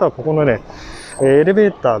行き方はここのね、エレベ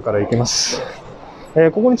ーターから行きます。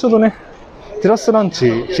ここにちょうどね、テラスラン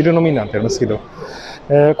チ、昼飲みなんてありますけど、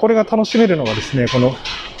これが楽しめるのがですね、この、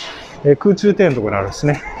空中庭園のところにあるんです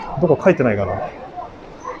ね。どこか書いてないかな。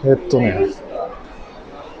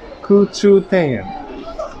空中庭園。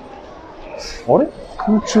あれ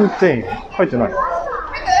空中庭園書いてない。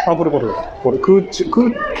あ、これ、吉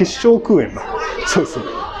祥空園だ。そうです。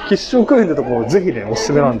吉祥空園ってところぜひね、おす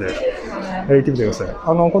すめなんで、行ってみてください。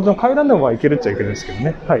こっちの階段でも行けるっちゃ行けるんですけど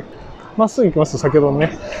ね。はい。まっすぐ行きますと、先ほどの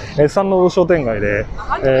ね、サンロード商店街で、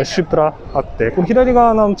シュプラあって、この左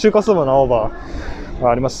側の中華そばの青葉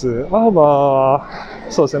があります。青葉、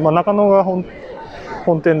そうですね、まあ、中野が本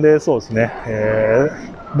店で、そうですね、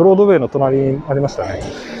ブロードウェイの隣にありましたね。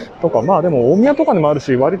とか、まあでも大宮とかにもある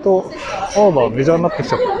し、割と青葉はメジャーになってき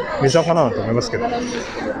ちゃった、メジャーかなと思いますけど、は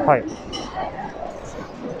い。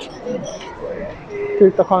とい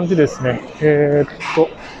った感じですね。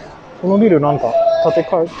このビルなんか建て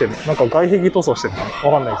替えてる、なんか外壁塗装してるのかな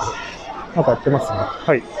わかんないけど、なんかやってますね。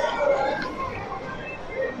はい。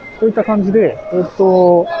といった感じで、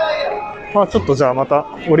まあちょっとじゃあまた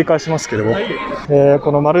折り返しますけども、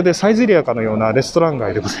このまるでサイゼリアかのようなレストラン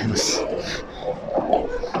街でございます。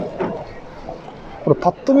これパ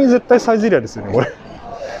ッと見絶対サイゼリアですよね、これ。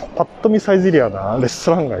パッと見サイゼリアなレス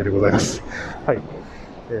トラン街でございます。はい。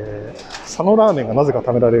佐野ラーメンがなぜか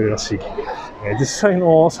食べられるらしい。実際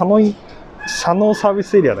の佐野サービ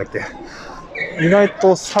スエリアだっけ。意外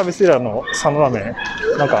とサービスエリアの佐野ラーメン、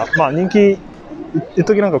なんかまあ人気、一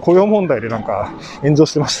時なんか雇用問題でなんか炎上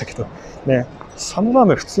してましたけど、ね、佐野ラー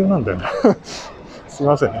メン普通なんだよね。すみ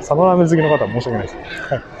ませんね、佐野ラーメン好きの方は申し訳ないです。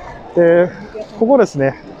はい。で、ここです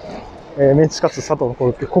ね、メンチカツ佐藤のコ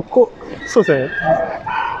ロッケ、ここ、そうですね、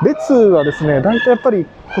列はですね、大体やっぱり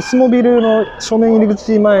コスモビルの正面入り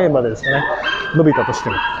口前までですかね、伸びたとして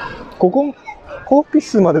も、ここ、コピ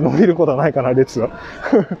スまで伸びることはないかな、列は。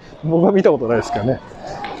僕は見たことないですけどね。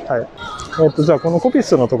はい。じゃあ、このコピ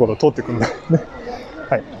スのところを通っていくんで、ね。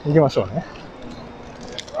はい、行きましょうね。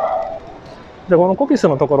じゃあ、このコピス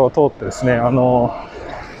のところを通ってですね、ロ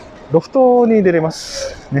フトに出れま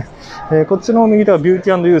す。ね。こっちの右手はビュー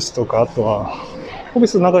ティー&ユースとか、あとは、コピ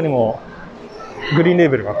スの中にもグリーンレー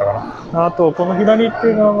ベルがあったかな。あと、この左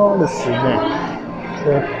手側はですね、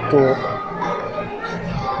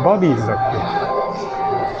バビーズだっ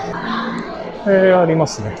け、ありま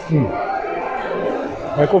すね。うん。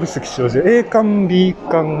コピス吉祥寺、A 館、B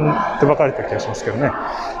館って分かれた気がしますけどね。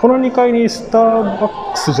この2階にスターバ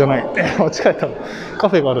ックスじゃない、間違えたの。カ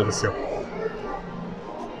フェがあるんですよ。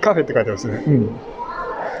カフェって書いてますね。うん。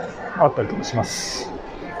あったりとかします。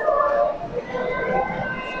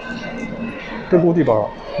で、ゴディバ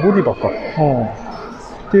か。うん。っ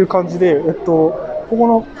ていう感じで、ここ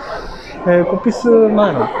の、コピス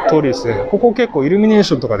前の通りですね。ここ結構イルミネー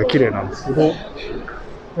ションとかで綺麗なんですけど、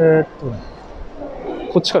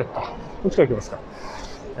こっちから行くか。こっちから行きますか。こ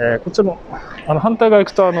っちの、反対側行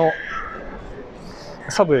くと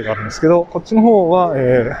サブウェイがあるんですけど、こっちの方は、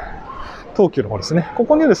東急の方ですね。こ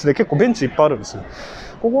こにですね、結構ベンチいっぱいあるんですよ。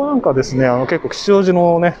ここなんかですね、結構吉祥寺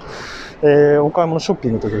のね、お買い物ショッピ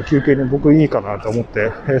ングとか休憩に僕いいかなと思っ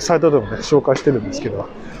て、サイトでもね、紹介してるんですけど、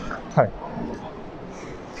はい。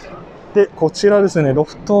で、こちらですね、ロ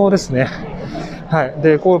フトですね。はい。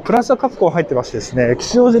で、こう、プラザカプコン入ってましてですね、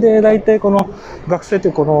吉祥寺で大体この学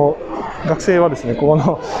生はですね、ここ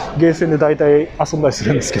のゲーセンで大体遊んだりす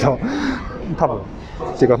るんですけど、多分、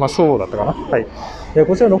っていうか、まあそうだったかな。はい。で、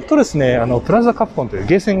こちらロフトですね、プラザカプコンという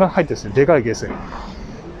ゲーセンが入ってですね、でかいゲーセン。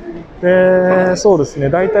で、そうですね、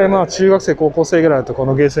大体まあ中学生、高校生ぐらいだとこ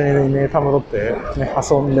のゲーセンにね、たむろって、ね、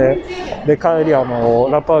遊んで、で、帰りラ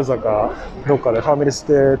パウザかどっかでファミレス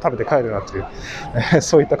で食べて帰るなという、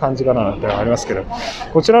そういった感じかななんてありますけど、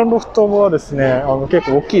こちらのロフトはですね、結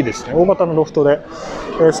構大きいですね、大型のロフトで、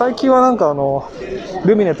最近はなんか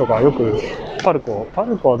ルミネとかよくパルコ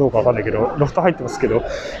はどうかわかんないけど、ロフト入ってますけど、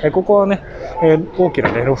ここはね、大き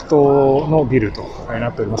なね、ロフトのビルとな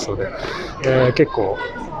っておりますので、結構、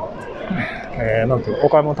なんていうお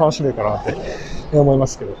買い物楽しめるかなって思いま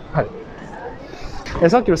すけど、はい。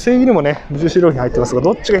さっきの正義にもね、無印良品入ってますが、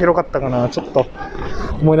どっちが広かったかな、ちょっと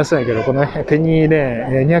思い出せないけど、このね、ペニーレ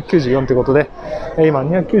ーン、294ということで、今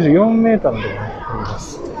294メーターのところにいま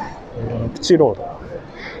す。プチロード。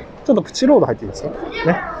ちょっとプチロード入っていいですかね。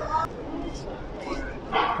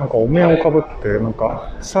なんかお面をかぶって、なん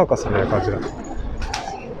かサーカスみたいな感じだ。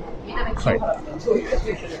はい。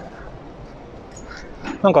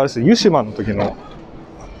なんかあれですね、湯島の時の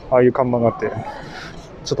ああいう看板があって、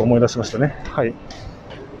ちょっと思い出しましたね。はい。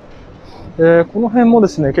この辺もで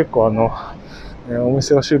すね、結構お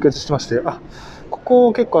店が集結してまして、こ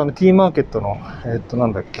こ結構T マーケットの、な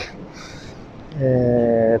んだっけ、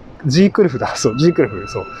G クルフだ。そう、G クルフ、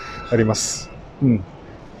そう、あります。うん。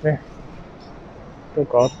ね。と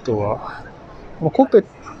か、あとは、このコペっ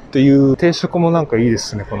ていう定食もなんかいいで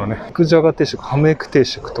すね。このね、肉じゃが定食、ハムエッグ定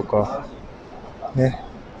食とか、ね。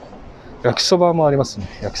焼きそばもありますね。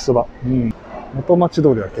焼きそば。うん。元町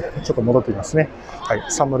通りだけ。ちょっと戻ってみますね。はい。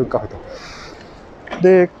サンマルカフェと。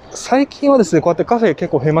で、最近はですね、こうやってカフェ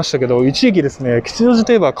結構増えましたけど、一時期ですね、吉祥寺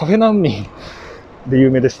といえばカフェ難民で有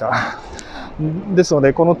名でした。ですの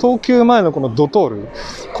で、この東急前のこのドトール、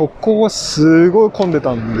ここはすごい混んで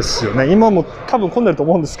たんですよね。今も多分混んでると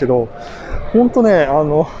思うんですけど、本当ね、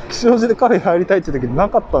吉祥寺でカフェ入りたいっていう時な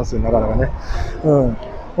かったんですよ、なかなかね。うん。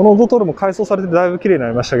このドトールも改装されてだいぶ綺麗にな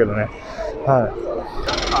りましたけどね。はい。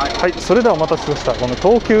はい、それではお待たせしました。この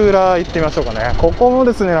東急裏行ってみましょうかね。ここも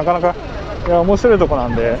ですね、なかなか面白いとこな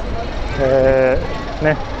んで、ね、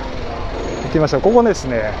行ってみましょう。ここです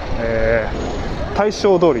ね、大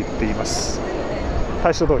正通りって言います。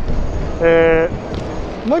大正通り。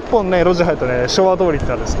もう一本ね、路地入るとね、昭和通りって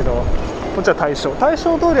あるんですけど、こっちは大正。大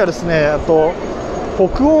正通りはですね、あと、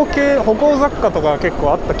北欧雑貨とか結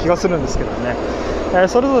構あった気がするんですけどね、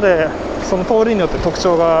それぞれその通りによって特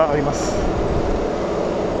徴があります。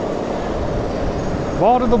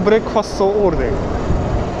ワールドブレックファストオールデイ。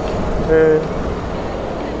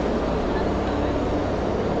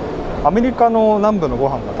アメリカの南部のご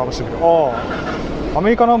飯が楽しめる。ア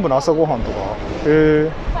メリカ南部の朝ごはんとか。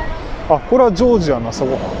これはジョージアの朝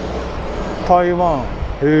ごはん。台湾。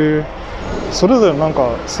それぞれなんか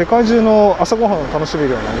世界中の朝ごはんを楽しめ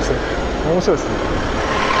るような店。面白いですね。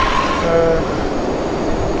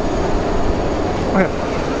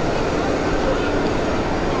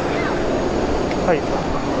はい。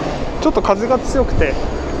ちょっと風が強くて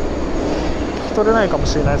聞き取れないかも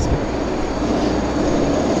しれないですけど。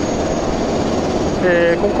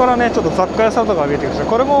ここからね、ちょっと雑貨屋さんとかが見えてきました。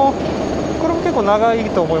これも結構長い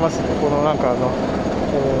と思いますね。このなんか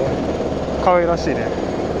可愛らしいね、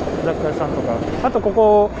雑貨屋さんとか。あとこ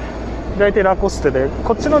こ、大体ラコステで、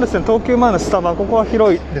こっちのですね、東急前のスタバ、ここは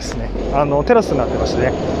広いですね。テラスになってまして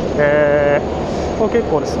ね。これ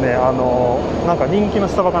結構ですね、なんか人気の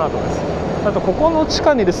スタバかなと思います。あとここの地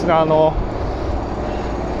下にですね、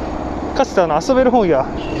かつて遊べる本屋、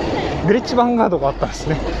ビレッジヴァンガードがあったんです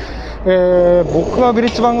ね。僕はビレ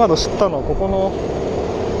ッジヴァンガード知ったのはここの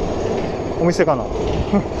お店かな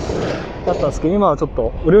だったんですけど、今はちょっ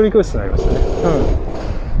とお料理教室になりましたね。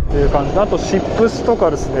という感じで、あとシップスとか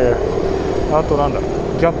ですね、あとなんだ、ギ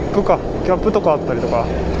ャップとかあったりとか、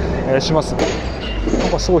しますね。なん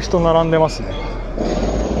かすごい人並んでますね。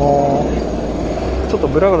ちょっと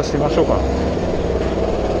ブラブラしてみましょうか。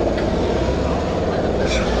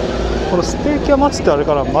このステーキ屋松ってあれ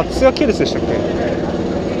から松屋系列でしたっけ？ち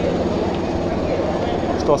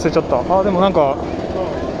ょっと忘れちゃった。でもなんか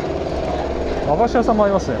和菓子屋さんもあ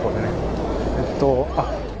りますね、これね。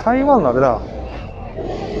台湾のあれだ。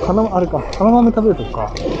あれか、花豆食べると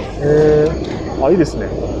か。いいですね。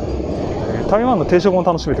台湾の定食も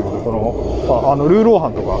楽しめてくる。このルーローハ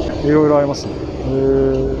ンとかいろいろありますね。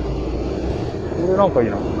これなんかいい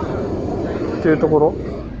な。っていうところ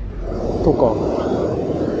とか、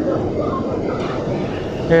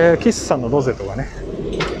喫茶のロゼとかね、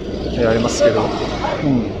ありますけど、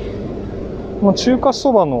中華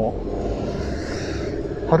そばの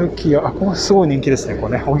春木屋、ここすごい人気ですね。こ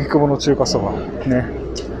れね、荻窪の中華そばね。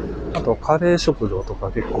あとカレー食堂とか、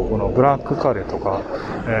結構このブラックカレーとか、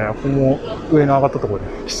ここも上に上がったところで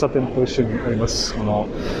喫茶店と一緒にあります。この、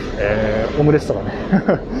オムレツとかね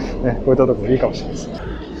ね、こういったところいいかもしれないです。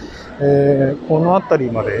この辺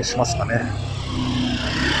りまでしますかね。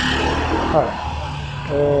は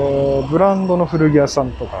い。ブランドの古着屋さ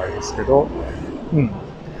んとかありますけど、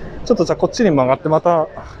ちょっとじゃあこっちに曲がってまた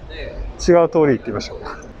違う通り行ってみましょう。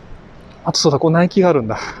あとそうだ、ここナイキがあるん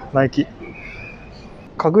だ。ナイキ。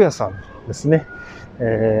家具屋さんですね。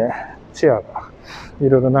チェアがい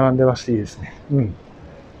ろいろ並んでましていいですね。ファ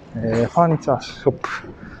ーニチャーショップ、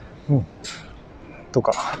と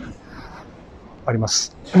かありま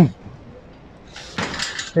す。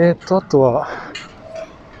あとは、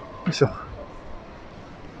よいしょ。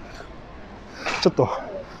ちょっと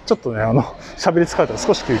ね、喋り疲れたら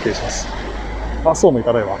少し休憩します。そうもい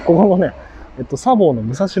かないわ。ここもね、サボーの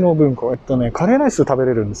武蔵野文庫。カレーライス食べ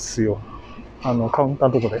れるんですよ。カウンタ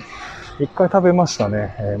ーのとこで。一回食べました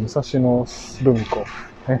ね。武蔵野文庫。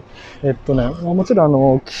もちろ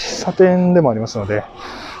ん喫茶店でもありますので、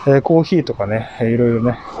コーヒーとかね、いろいろ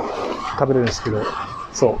ね、食べれるんですけど、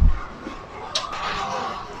そ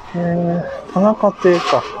う。田中亭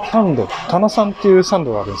か。サンド。田中さんっていうサン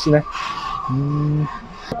ドがあるんですね。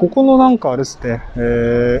ここのなんかあれですね、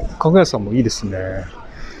家具屋さんもいいですね。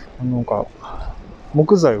なんか、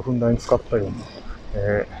木材をふんだんに使ったような、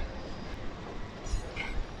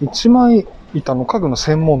一枚板の家具の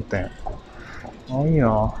専門店。いい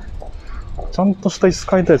な。ちゃんとした椅子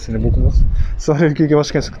買いたいですね。僕も座れる休憩場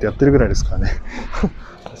所検索ってやってるぐらいですからね。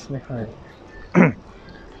ですね。はい。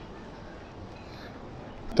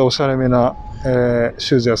おしゃれめな、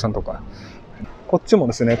シューズ屋さんとか。こっちも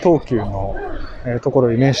ですね、東急の、とこ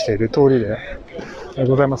ろに面している通りで、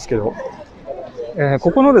ございますけど、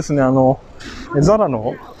ここのですね、ザラ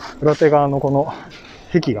の裏手側のこの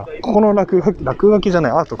壁画、ここの落書きじゃな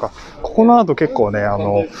い、アートか。ここのアート結構ね、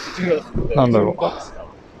なんだろ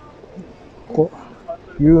う。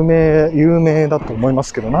有名だと思いま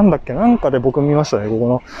すけど、なんだっけ、なんかで僕見ましたね、ここ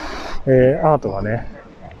の、アートがね、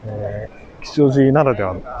吉祥寺ならで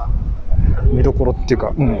はの見どころっていう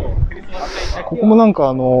か、ここもなん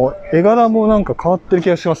か絵柄もなんか変わってる気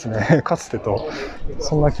がしますね。かつてと。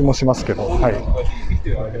そんな気もしますけど、はい。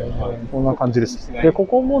こんな感じです。で、こ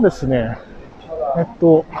こもですね、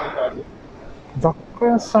雑貨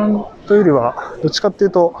屋さんというよりは、どっちかっていう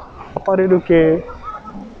と、アパレル系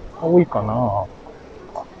が多いかな。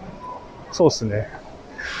そうですね。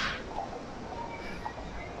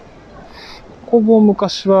ここも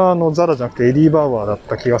昔はザラじゃなくてエディ・バウアーだっ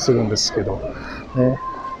た気がするんですけど、ね。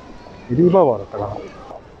エディ・バウアーだったか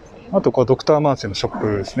な。あと、ドクター・マーチのショッ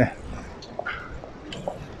プですね。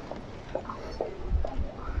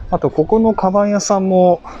あと、ここのカバン屋さん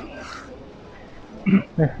も、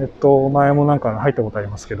ね、前もなんか入ったことあり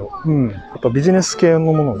ますけど、あとビジネス系の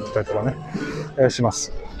ものを売ったりとかね、しま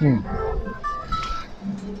す。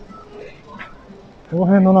この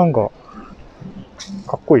辺のなんか、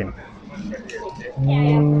かっこいいね。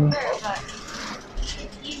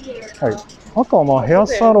はい。あとはまあヘア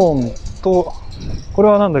サロンと、これ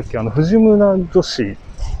はなんだっけ、藤村女子で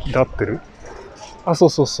合ってる？そう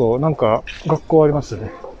そうそう、なんか学校あります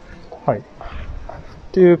ね。はい。っ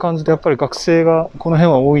ていう感じで、やっぱり学生がこの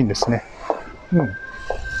辺は多いんですね。め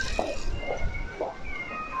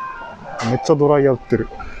っちゃドライヤー売ってる。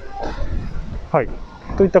はい。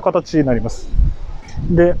といった形になります。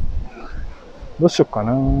で、どうしようか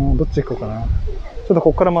な。どっち行こうかな。ちょっと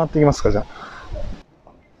ここから回っていきますか、じゃあ。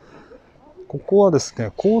ここはです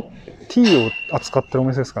ね、ティーを扱ってるお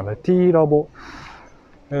店ですかね。ティーラボ、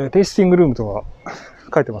テイスティングルームとか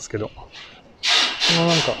書いてますけど、この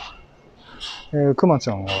なんか、クマち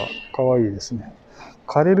ゃんは可愛いですね。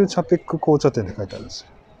カレルチャペック紅茶店って書いてあるんです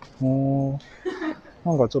よ。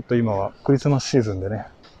なんかちょっと今はクリスマスシーズンでね。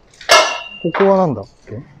ここはなんだっ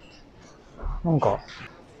け？なんか、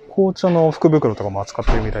紅茶の福袋とかも扱っ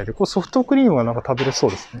てるみたいで、これソフトクリームがなんか食べれそ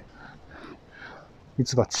うですね。ミ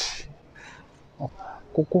ツバチ。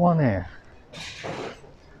ここはね、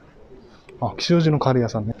吉祥寺のカレー屋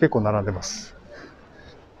さんね、結構並んでます。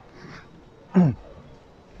は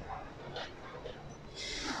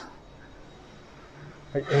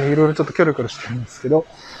い、いろいろちょっとキョロキョロしてるんですけど、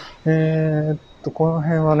この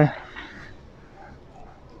辺はね、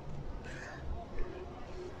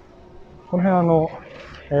この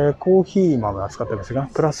辺コーヒー豆扱ってるんですが、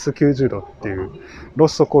プラス90度っていうロー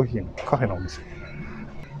ストコーヒーのカフェのお店。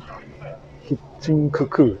キッチンク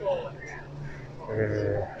ク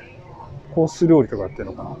ー、コース料理とかやってる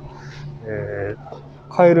のかな。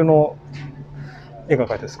カエルの絵が描い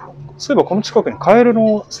てるんですけど、そういえばこの近くにカエル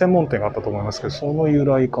の専門店があったと思いますけど、その由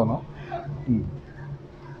来かな。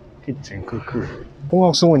キッチンククー。ここ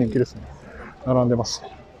がすごい人気ですね。並んでます。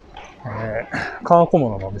革小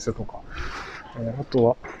物のお店とか。あと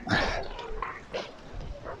は、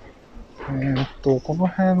この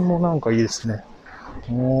辺もなんかいいですね。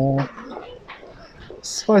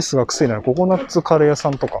スパイスが癖になるココナッツカレー屋さ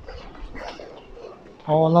んとか。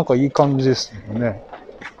なんかいい感じですね。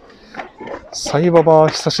サイババ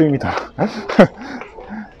久しぶりみたいな。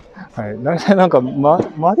はい。大体なんか、マ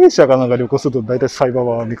レーシアかなんか旅行すると大体サイバ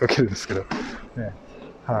バ見かけるんですけど。ね、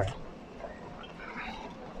はい。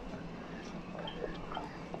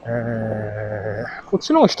こっち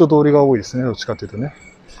の方が人通りが多いですね。どっちかというとね。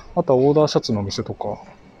あとはオーダーシャツのお店とか。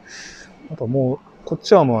あとはもう、こっ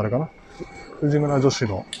ちはもうあれかな。藤村女子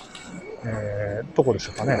の、とこでし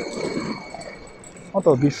ょうかね。あ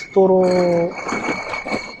とはビストロ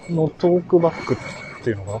のトークバッグって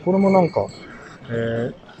いうのかな。これもなんか、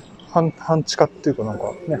半地下っていうかなん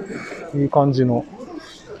かね、いい感じの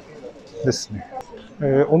ですね。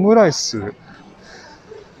オムライス、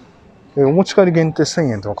お持ち帰り限定1000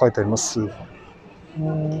円とか書いてあります。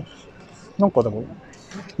なんかでも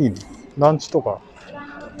いいね。ランチとか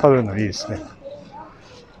食べるのいいですね。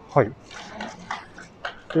はい。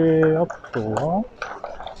で、あとは、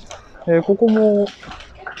ここも、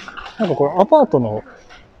なんかこれアパートの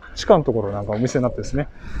地下のところなんかお店になってですね。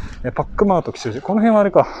パックマート吉祥寺。この辺はあ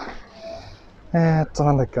れか。な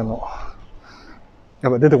んだっけ、や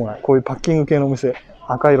ばい、出てこない。こういうパッキング系のお店。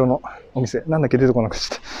赤色のお店。なんだっけ、出てこなくて。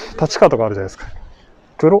立川とかあるじゃないですか。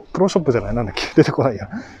プロショップじゃない、なんだっけ、出てこないや。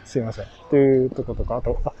すいません。っていうとことか、あ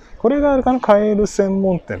と、これがあるかな、カエル専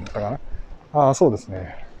門店だったかな。そうです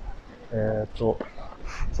ね。そ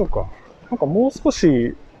うか。なんかもう少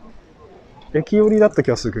し、駅寄りだった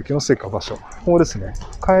気がするけど、気のせいか、場所。ここですね。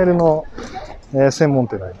カエルの、専門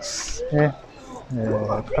店になります。ね。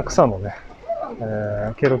たくさんのね、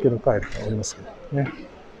ケロケロカエルがおりますけどね。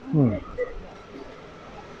うん。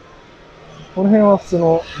この辺は普通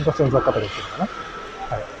の昔の雑貨店っていうのかな。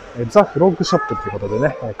はい。ザ・フロッグショップっていうことで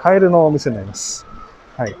ね、カエルのお店になります。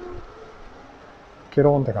はい。ケ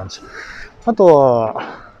ローンって感じ。あと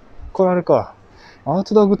は、これあれか。アウ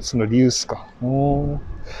トドアグッズのリユースか。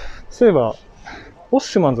そういえば、オッ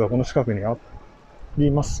シュマンズがこの近くにあ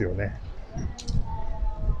りますよね。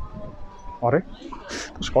あれ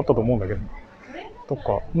確かあったと思うんだけど。と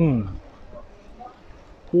か、うん。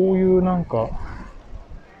こういうなんか、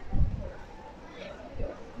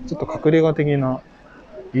ちょっと隠れ家的な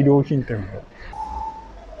衣料品店も、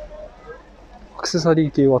アクセサリ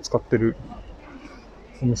ー系を扱ってる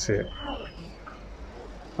お店。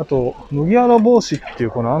あと、麦わら帽子ってい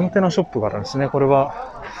うこのアンテナショップがあるんですね。これ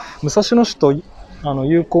は、武蔵野市と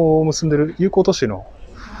友好を結んでる、友好都市の、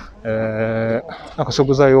なんか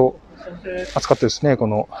食材を扱ってですね、こ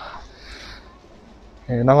の、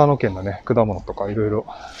長野県のね、果物とかいろいろ、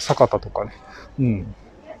酒田とかね、うん。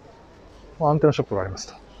アンテナショップがあります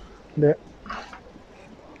と。で、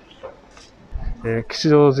吉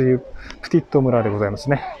祥寺プティット村でございます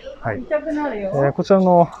ね。はい。こちら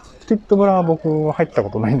のプティット村は僕は入ったこ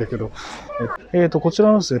とないんだけど、こち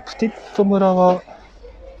らのですね、プティット村は、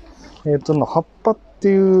葉っぱって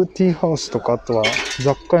いうティーハウスとか、あとは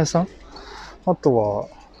雑貨屋さん、あとは、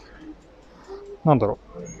なんだろ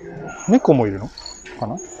う、猫もいるのか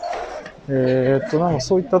な。なんか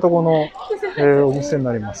そういったところの、お店に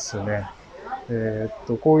なりますね。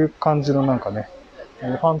こういう感じのなんかね、フ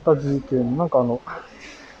ァンタジー系の、なんか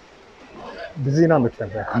ディズニーランド来た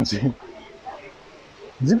みたいな感じ。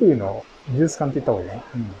ジブリの美術館って言った方がいいね。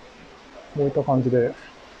うん。こういった感じで、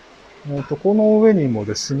この上にも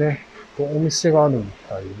ですね、お店があるみ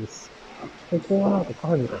たいです。ここはなんかカ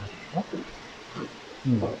フェみたいなのかな。う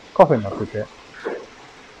ん、カフェになってて、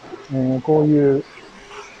こういう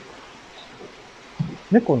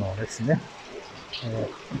猫のですね、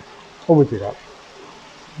オブジェが、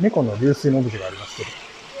猫の流水のオブジェがありますけど、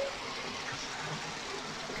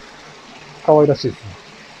可愛らしいですね。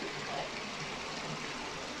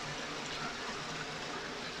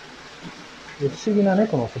不思議な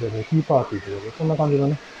猫のそれでティーパーティーということで、こんな感じの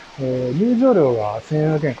ね、入場料が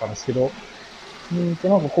1400円からですけど、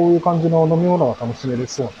なんかこういう感じの飲み物が楽しめる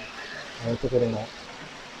そうな、ところの、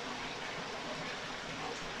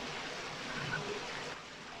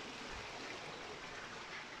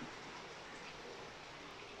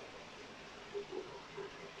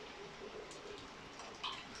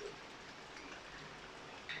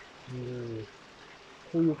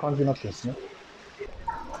こういう感じになってるんですね。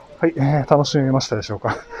はい、楽しめましたでしょう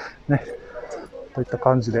か。ね。といった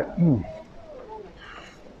感じで。うん。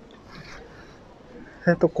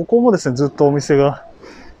ここもですね、ずっとお店が、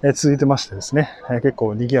続いてましてですね、結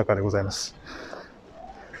構賑やかでございます。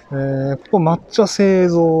ここ抹茶製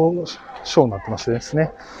造所になってましてです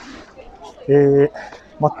ね、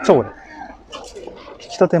抹茶オレ。引き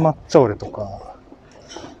立て抹茶オレとか、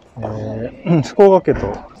福岡家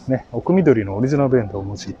とね、奥緑のオリジナルブレンドを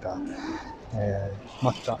用いた、お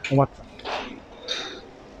抹茶。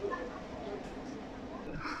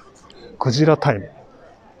クジラタイム。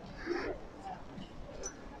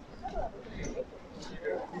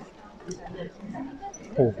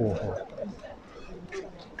ほう。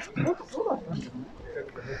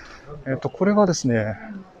これがですね、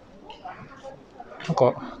なん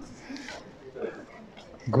か、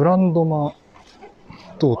グランドマ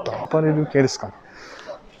ドーター、アパレル系ですかね。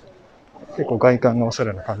結構外観がおしゃ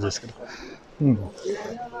れな感じですけど。うん。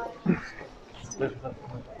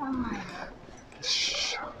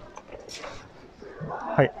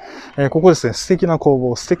はい。ここですね、素敵な工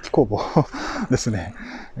房、ステッキ工房ですね。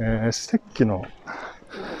ステッキの、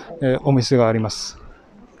お店があります。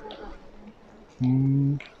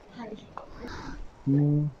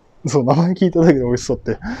そう、名前聞いただけで美味しそうっ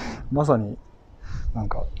て、まさになん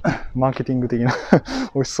か、マーケティング的な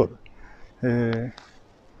美味しそうだ。な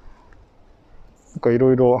んかい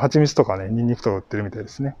ろいろ蜂蜜とかね、ニンニクとか売ってるみたいで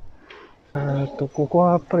すね。ここ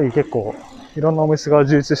はやっぱり結構いろんなお店が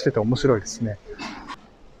充実してて面白いですね。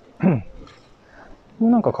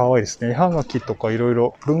なんか可愛いですね。絵はがきとかいろい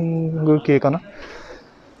ろ文具系かな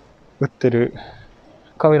売ってる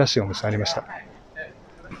可愛らしいお店ありました。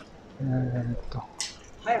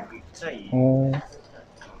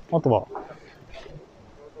あとは、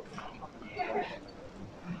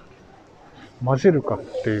マジェルカっ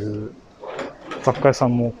ていう雑貨屋さ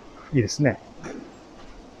んもいいですね。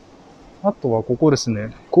あとはここです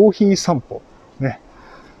ね、コーヒー散歩。ね。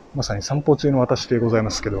まさに散歩中の私でござい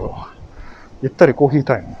ますけど、ゆったりコーヒー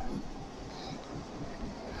タイム。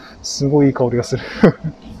すごいいい香りがする。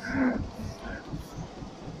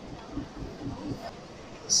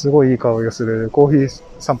すごいいい香りがするコーヒー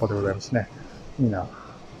散歩でございますね。いいな。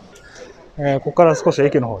ここから少し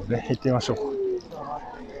駅の方にね、行ってみましょう。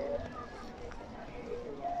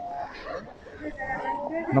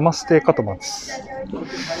生ステーカトマンです。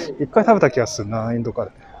一回食べた気がするな、インドカ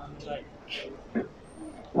レー。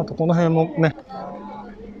あとこの辺もね、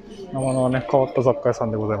生のね、変わった雑貨屋さ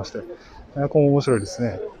んでございまして、ここも面白いです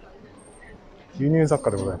ね。輸入雑貨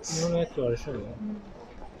でございます。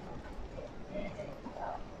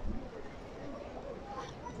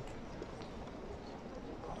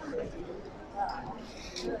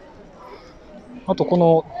あとこ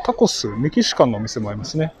のタコス、メキシカンのお店もありま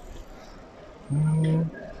すね。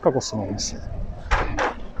タコスのお店。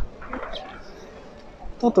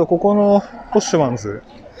あとここのオッシュマンズ。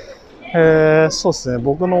そうですね、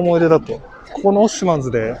僕の思い出だと、ここのオッシュマン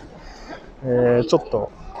ズで、ちょっ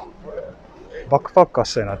とバックパッカー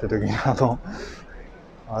したいなって時に、あ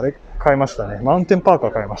れ買いましたね。マウンテンパーカ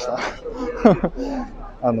ー買いました。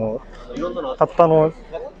たったの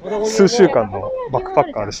数週間のバックパ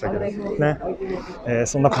ッカーでしたけどね。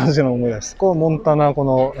そんな感じの思い出です。ここモンタナ、こ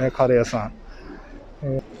の、カレー屋さん。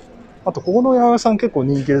あと、ここの八百屋さん結構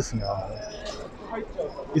人気ですね。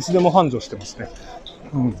いつでも繁盛してますね。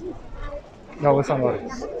八百屋さんがあるん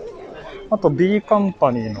です。あと B カン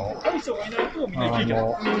パニーの、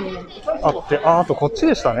あって、あとこっち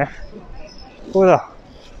でしたね。これだ。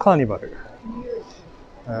カーニバル。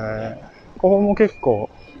ここも結構、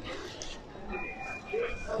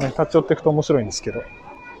ね、立ち寄っていくと面白いんですけど。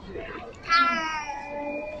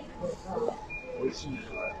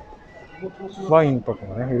ワインとか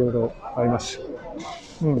もね、いろいろありますし。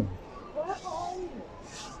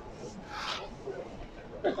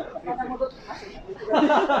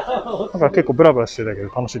なんか結構ブラブラしてたけど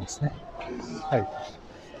楽しいですね。はい。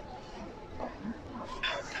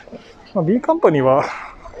B カンパニーは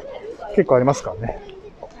結構ありますからね。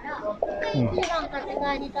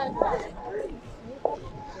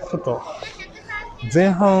ちょっと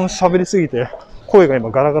前半喋りすぎて声が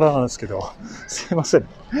今ガラガラなんですけど、すいません。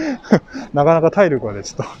なかなか体力がね、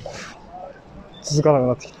ちょっと続かなく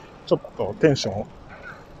なってきて、ちょっとテンションを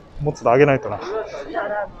もうちょっと上げないとな。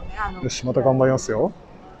よし、また頑張りますよ。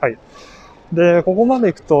はい。で、ここまで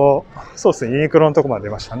行くと、そうですね、ユニクロのとこまで出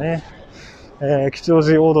ましたね。吉祥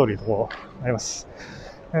寺大通りのとこあります。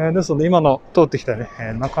ですので、今の通ってきたね、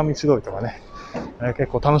中道通りとかね、結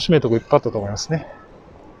構楽しめるとこいっぱいあったと思いますね。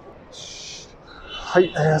は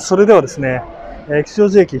い、それではですね、吉祥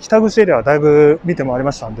寺駅北口エリアはだいぶ見て回り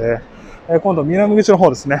ましたんで、今度南口の方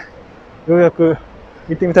ですね、ようやく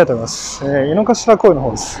行ってみたいと思います。井の頭公園の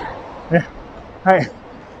方です。ね。はい。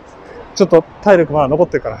ちょっと体力まだ残っ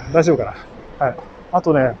てるから大丈夫かな。はい。あ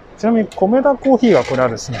とね、ちなみに米田コーヒーがこれあ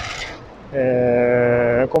るですね。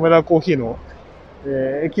米田コーヒーの、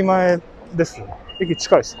駅前です。駅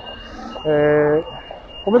近いです。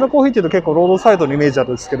米田コーヒーって言うと結構ロードサイドのイメージだっ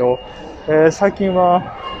たんですけど、最近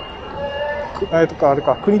は、あれか、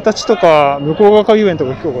国立とか向こう側遊園と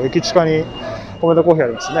か結構駅近に米田コーヒーあ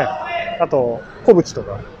りますね。あと、小淵と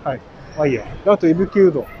か、はい。まあいいや。あと、伊吹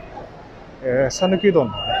うどん、讃岐うどん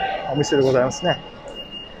の、お店でございますね。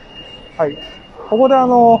はい。ここで井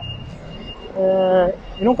の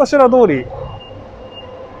頭通り、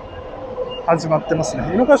始まってます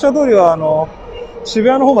ね。井の頭通りは、渋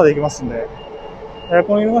谷の方まで行きますんで、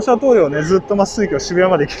この井の頭通りをね、ずっとまっすぐ行けば渋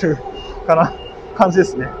谷まで行けるかな、感じで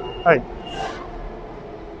すね。はい。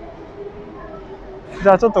じ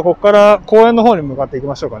ゃあちょっとここから公園の方に向かっていき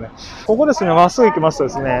ましょうかね。ここですね、まっすぐ行きますとで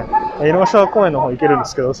すね、井の頭公園の方行けるんで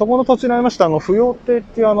すけど、そこの土地にありました、不要亭っ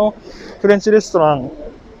ていうフレンチレストラン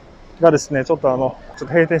がですね、ちょっと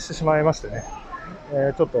閉店してしまいましてね、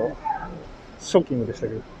ちょっとショッキングでした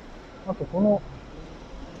けど、あとこの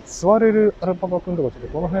座れるアルパカくんとかちょっと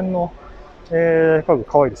この辺の、家具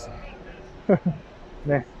かわいいですね。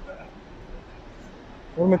ね。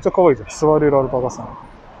これめっちゃかわいいじゃん。座れるアルパカさん。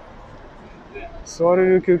座れ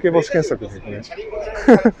る休憩場所検索でね。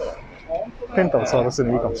ペンタを触らせる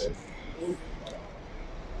のいいかもしれな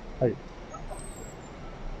い。はい。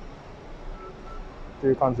と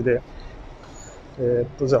いう感じで、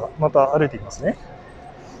じゃあ、また歩いていきますね。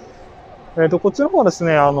こっちの方はです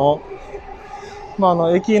ね、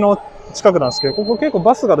駅の近くなんですけど、ここ結構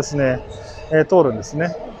バスがですね、通るんです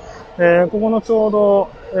ね。ここのちょうど、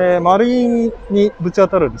丸井にぶち当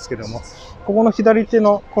たるんですけども、ここの左手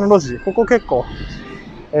のこの路地、ここ結構、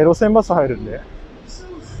路線バス入るんで、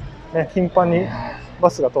ね、頻繁にバ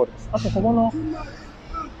スが通ります。あと、ここの、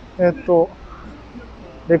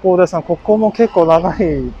レコーダーさん、ここも結構長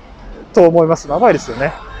いと思います。長いですよ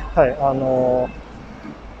ね。はい。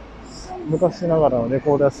昔ながらのレ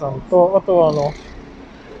コーダーさんと、あとは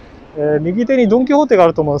右手にドン・キホーテがあ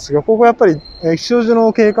ると思うんですけど、ここやっぱり、吉祥寺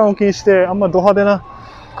の景観を気にして、あんまド派手な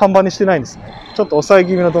看板にしてないんですね。ちょっと抑え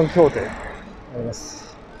気味のドン・キホーテありま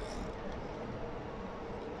す。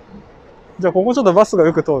じゃあ、ここちょっとバスが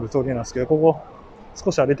よく通る通りなんですけど、ここ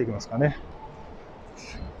少し歩いていきますかね。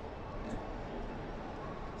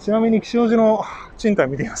ちなみに吉祥寺の賃貸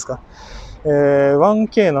見てみますか。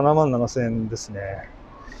1K77000 円ですね。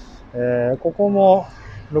ここも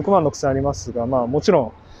66000ありますが、まあもちろ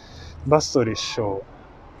んバスと一緒。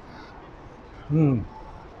うん。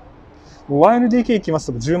1LDK 行きま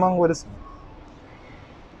すと10万超えです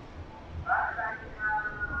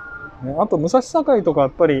ね。あと、武蔵境とかやっ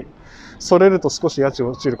ぱり、それると少し家賃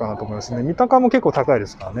落ちるかなと思いますね。三鷹も結構高いで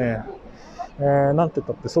すからね。なんて言っ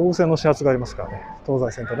たって、総武線の始発がありますからね。東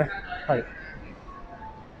西線とね。はい。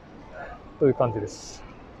という感じです。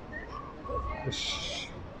よ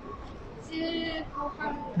し。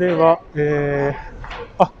では、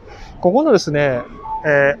ここのですね、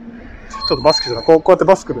ちょっとバス来てた。こうやって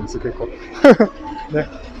バス来るんですよ、結構。ね。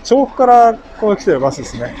調布からこう来てるバスで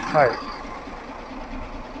すね。はい。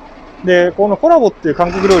で、このコラボっていう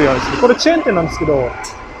韓国料理なんですけど、これチェーン店なんですけど、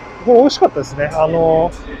これ美味しかったですね。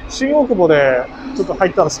新大久保でちょっと入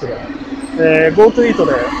ったんですけど、GoTo イート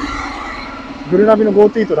で、グルナビの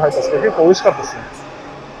GoTo イートで入ったんですけど、結構美味しかったですね。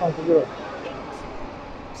韓国料理。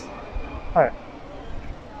はい。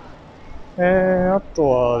あと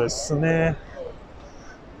はですね、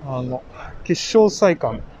吉祥菜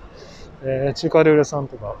館、中華料理屋さん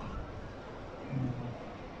とか、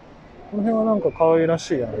この辺はなんか可愛ら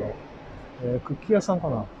しい、クッキー屋さんか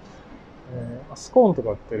な。スコーンと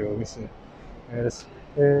か売ってるお店、です。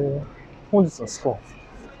本日のスコーン。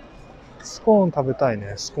スコーン食べたい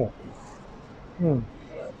ね、スコーン。うん。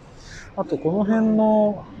あと、この辺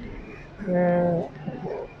の、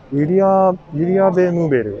ユリアベム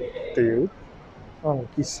ベルっていう、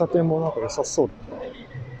喫茶店もなんか良さそうだね。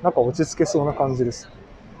なんか落ち着けそうな感じです。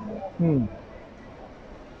うん。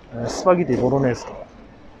スパゲティボロネーズとか。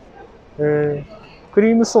ク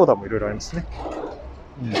リームソーダもいろいろありますね。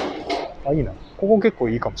うん。あ、いいな。ここ結構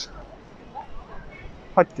いいかもしれない。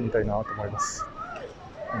入ってみたいなと思います。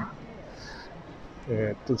う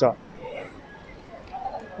ん、じゃあ、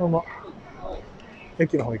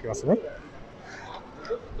駅の方行きますね。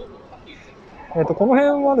この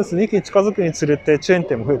辺はですね、駅に近づくにつれてチェーン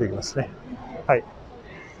店も増えてきますね。はい。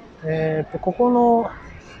ここの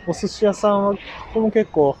お寿司屋さんは、ここも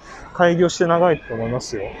結構開業して長いと思いま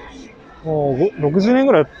すよ。もう60年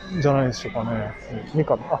ぐらいじゃないでしょうかね。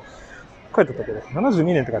書いてあったけど、72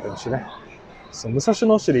年って書いてありましたね。そう、武蔵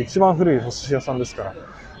野市で一番古いお寿司屋さんですから。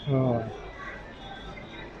うん。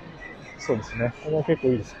そうですね。これは結構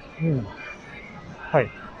いいです。うん。はい。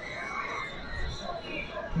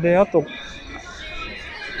で、あと、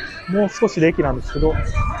もう少しで駅なんですけど、こ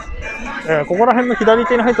こら辺の左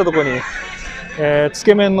手に入ったところに、つ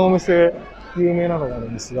け麺のお店、有名なのがある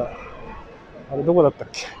んですが、あれどこだったっ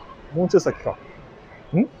け？もうちょい先か。あ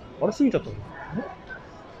れ過ぎちゃったの？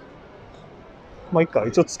まあいいか。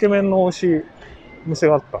一応つけ麺の美味しい店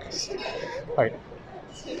があったんです。はい。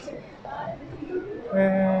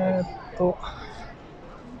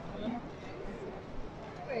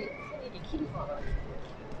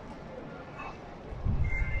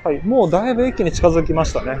はい。もうだいぶ駅に近づきま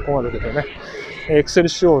したね。ここまで出てね。エクセル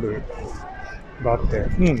シオールがあって。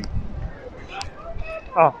うん。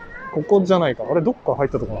あ、ここじゃないか。あれ、どっか入っ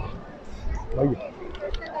たとこな。まあいいや。よ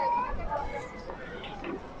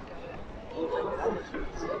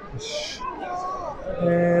し。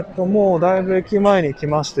もうだいぶ駅前に来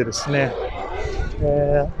ましてですね。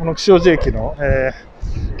この吉祥寺駅の、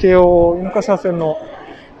京王井の頭線の、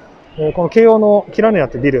この京王のキラリナっ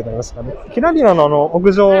てビルになりますかね。キラリナの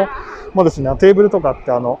屋上もですね、テーブルとかあっ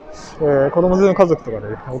て、子供連れの家族とかで、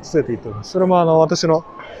ね、訪れていいと思います。それも私の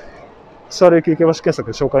座れる休憩場所検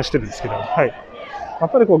索で紹介してるんですけど、はい。や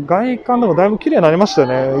っぱりこう外観でもだいぶ綺麗になりましたよ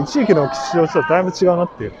ね。一時期の吉祥寺とだいぶ違うなっ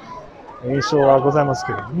ていう印象はございます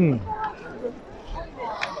けど。うん。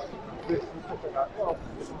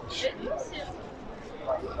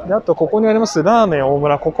で、あとここにありますラーメン大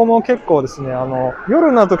村。ここも結構ですね、夜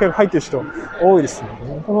になると結構入ってる人多いですね。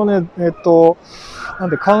このね、なん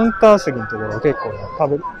でカウンター席のところ結構ね、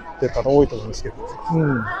食べてる方多いと思うんですけど。う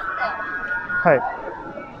ん。はい。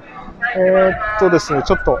ですね、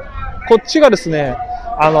ちょっと、こっちがですね、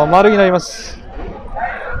丸になります。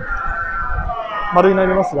丸にな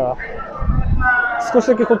りますが、少し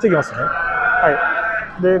だけこっち行きますね。は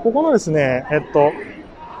い。で、ここのですね、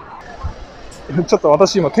ちょっと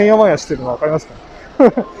私今、てんやわんやしてるの分かりますか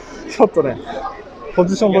ちょっとね、ポ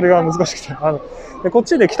ジション取りが難しくて。でこっ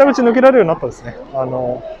ちで北口抜けられるようになったんですね。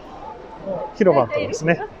広場のところです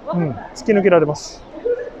ね。うん、突き抜けられます。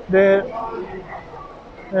で、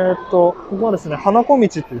ここはですね、花子道っ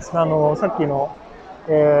てですね、さっきの、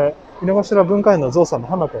井の頭文化園のゾウさんの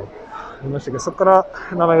花子を見ましたけど、そこから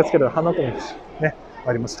名前が付けられる花子道ね、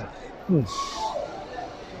ありました。うん。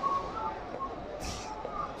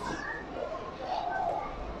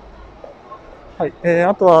はい。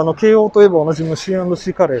あとは、京王といえばおなじみの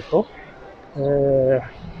C&C カレーと、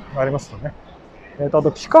ありますとね。あ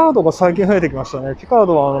と、ピカードが最近増えてきましたね。ピカー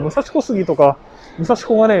ドは、武蔵小杉とか、武蔵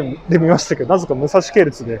小金井で見ましたけど、なぜか武蔵系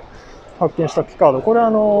列で発見したピカード。これ冷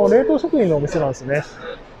凍食品のお店なんですね。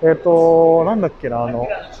なんだっけな、ワ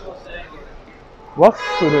ッ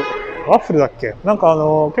フルだっけなんか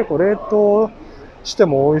結構冷凍して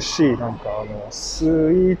も美味しい、なんかスイ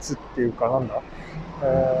ーツっていうか、なんだ、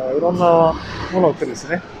いろんなものを売ってるんです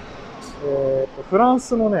ね。フラン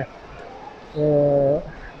スのね、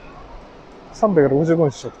365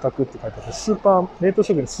日食卓って書いてあって、冷凍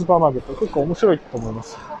食品のスーパーマーケット、結構面白いと思いま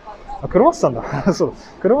す。クロワッサンだ。そう。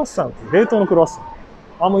クロワッサンって、冷凍のクロワッサン。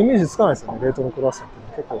もうイメージつかないですよね、冷凍のクロワッサンっ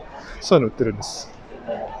て。結構、そういうの売ってるんです。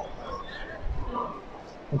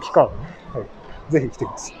ピカードね。はい。ぜひ来て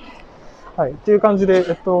ください。はい。っていう感じで、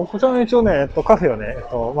こちらの一応ね、カフェはね、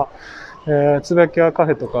つぶやき屋カ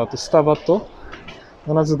フェとか、あとスタバと、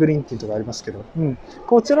ナズグリーンティーとかありますけど、うん。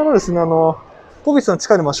こちらのですね、小口さんの地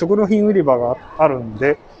下に食料品売り場があるん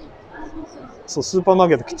で、そう、スーパーマー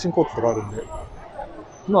ケット、キッチンコートとかあるんで、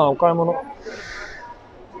まあ、お買い物、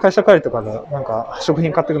会社帰りとかで、なんか、食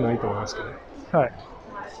品買ってくるのがいいと思いますけど、はい。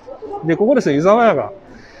で、ここですね、湯沢屋が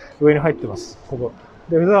上に入ってます。ここ。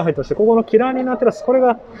で、湯沢入ってまして、ここのキラーニナテラス、これ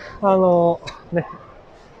が、ね、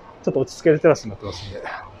ちょっと落ち着けるテラスになってますんで、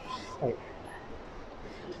はい。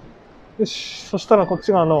よし、そしたらこっ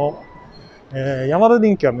ちが山田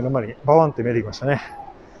電機が目の前にバワンって見えてきましたね。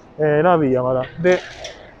ラビー山田。で、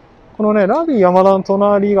このね、ラビー山田の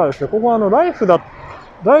隣がですね、ここはライフ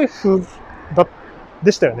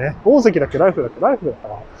でしたよね。大関だっけライフだったかな。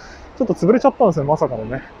ちょっと潰れちゃったんですよ、まさかの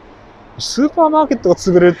ね。スーパーマーケットが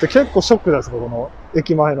潰れるって結構ショックです、ここの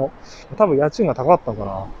駅前の。多分家賃が高かったのか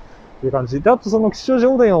なっていう感じ。で、あとその吉祥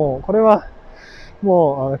寺おでんを、これは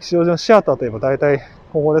もう吉祥寺のシアターといえば大体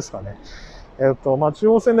ここですかね。まあ、中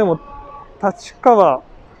央線でも立川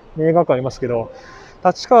に映画館ありますけど、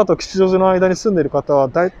立川と吉祥寺の間に住んでいる方は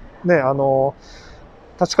ね、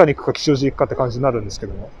立川に行くか吉祥寺行くかって感じになるんですけ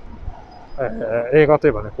ども、映画とい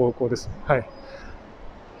えばね、こうですね。はい。と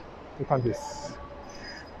いう感じです。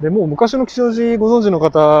で、もう昔の吉祥寺ご存知の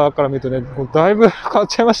方から見るとね、だいぶ変わっ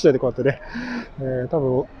ちゃいましたよね、こうやってね。多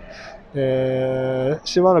分、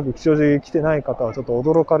しばらく吉祥寺来てない方はちょっと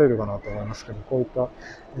驚かれるかなと思いますけど、こういった、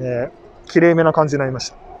綺麗めな感じになりまし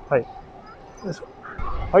た。はい。よいしょ。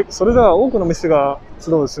はい。それでは多くの店が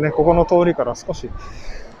集うですね、ここの通りから少し、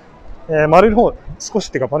丸いの方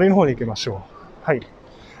に行きましょう。はい。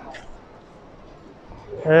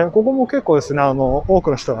ここも結構ですね、多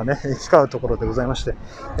くの人がね、行き交うところでございまして、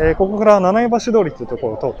ここから七井橋通りというとこ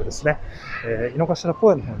ろを通ってですね、井の頭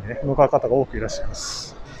公園の方にね、向かう方が多くいらっしゃいま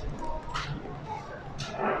す。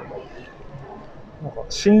なんか、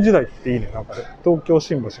新時代っていいね、なんかね、東京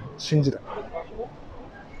新橋の新時代。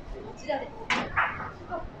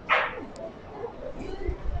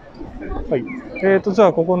はい。じゃ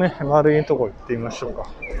あ、ここね、丸いのところ行ってみましょうか。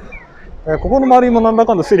ここの周りもなんだ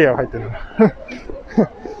かんだセリアが入ってる。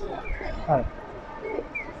はい。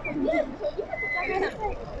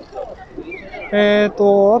あ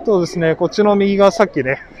とですね、こっちの右がさっき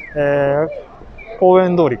ね、公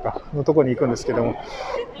園通りのところに行くんですけども、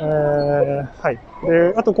はい。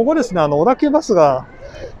で、あとここですね、小田急バスが、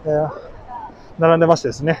並んでまして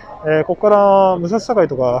ですね、ここから武蔵境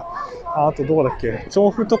とか、あとどこだっけ、調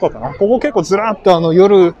布とかかな。ここ結構ずらーっと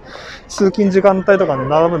夜、通勤時間帯とかに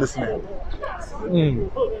並ぶんですね。う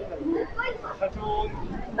ん。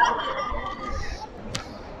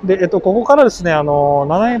で、ここからですね、七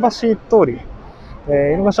井橋通り、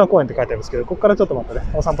井の頭公園って書いてあるんですけど、ここからちょっとまたね、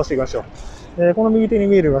お散歩していきましょう。この右手に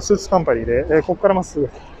見えるのはスーツカンパニーで、ここからまっすぐ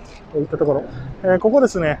行ったところ、ここで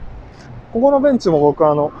すね、ここのベンチも僕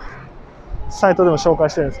サイトでも紹介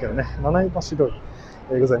してるんですけどね、七井橋通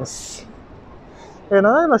り、ございます。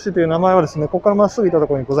七井橋という名前はですね、ここからまっすぐ行ったと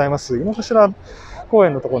ころにございます、井の頭公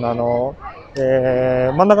園のところの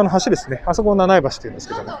真ん中の橋ですね、あそこを七井橋っていうんです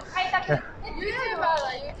けども、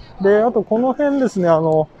で、あとこの辺ですね、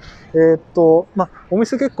お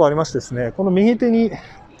店結構ありましてですね、この右手に、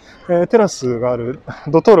テラスがある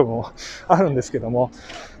ドトールもあるんですけども、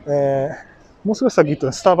もう少し先行った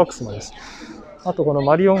らスターバックスもです。あとこの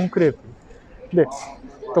マリオンクレープ。で、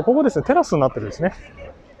ここですね、テラスになってるんですね。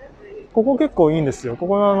ここ結構いいんですよ。こ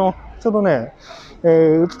このちょうどね、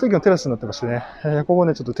打つ時のテラスになってましてね、ここ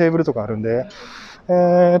ね、ちょっとテーブルとかあるんで、例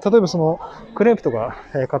えばそのクレープとか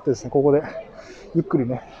買ってですね、ここでゆっくり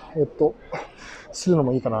ね、するの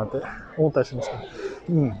もいいかなって思ったりしますけ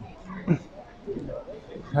ど。うん。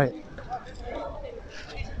はい。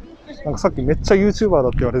なんかさっきめっちゃ YouTuber だ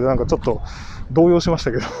って言われて、なんかちょっと動揺しまし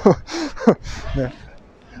たけど、ね。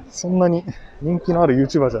そんなに人気のある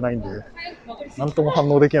YouTuber じゃないんで、なんとも反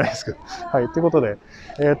応できないですけど。はい。ということで、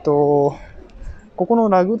ここの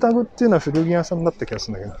ラグタグっていうのは古着屋さんだった気が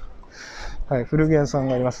するんだけど、はい。古着屋さん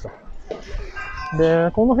がありました。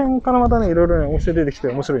で、この辺からまたね、いろいろね、お店出てきて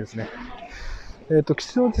面白いですね。吉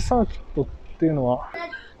祥寺サーキットっていうのは、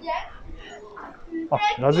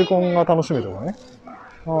ラジコンが楽しめるとかね。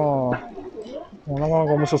なかな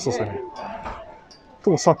か面白そうですよね。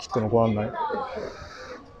と、サーキットのご案内。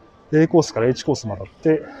A コースから H コースまであっ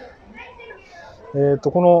て、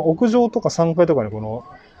この屋上とか3階とかにこの、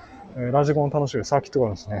ラジコンを楽しめるサーキットがあ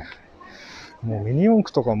るんですね。もうミニ四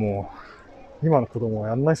駆とかも、今の子供は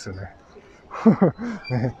やんないですよね。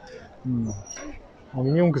ね、うん。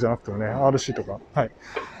ミニ四駆じゃなくてもね、RC とか、はい。っ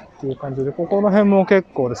ていう感じで、ここの辺も結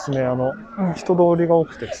構ですね、人通りが多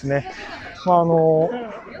くてですね、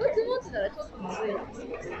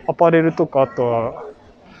アパレルとか、あとは、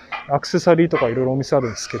アクセサリーとかいろいろお店ある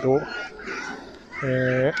んですけど、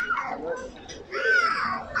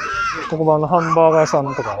ここもハンバーガー屋さ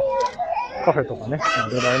んとか、カフェとかね、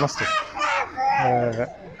いろいろありますと。い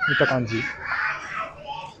った感じで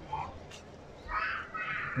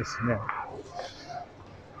すね。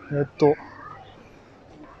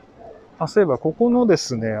そういえば、ここので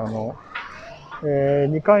すね、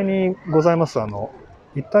2階にございます、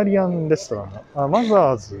イタリアンレストラン、マ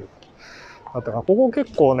ザーズだったかな。ここ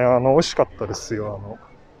結構ね、美味しかったですよ。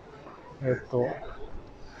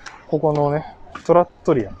ここのね、トラッ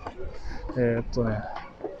トリア。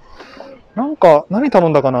なんか、何頼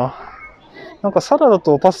んだかな。なんかサラダ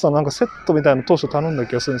とパスタなんかセットみたいな当初頼んだ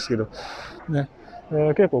気がするんですけど、ね、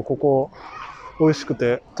結構ここ美味しく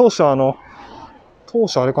て、当初あ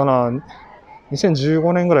れかな、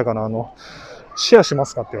2015年ぐらいかな、シェアしま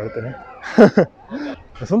すかって言われてね。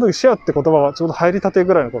その時シェアって言葉はちょうど入りたて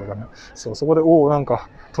ぐらいの頃かな。そう、そこで、なんか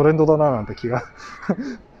トレンドだななんて気が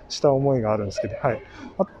した思いがあるんですけど、はい。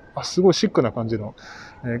すごいシックな感じの、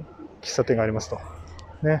喫茶店がありますと。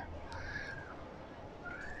ね。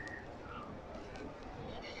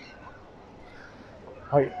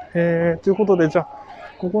はい。ということで、じゃあ、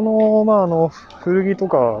ここの、古着と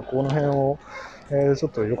か、この辺を、ちょ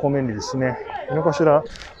っと横目にですね、井の頭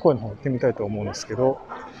公園の方行ってみたいと思うんですけど、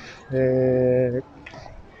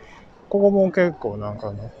ここも結構なん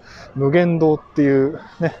か無限堂っていう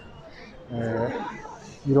ね、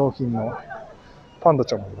衣料品のパンダ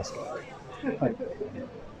ちゃんもいますから。はい。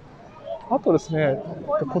あとですね、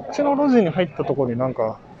こっちの路地に入ったところになん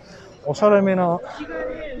か、おしゃれめな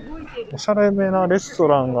レスト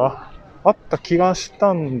ランがあった気がし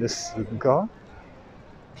たんですが、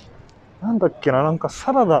なんだっけな、なんか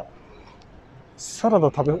サラダなんだ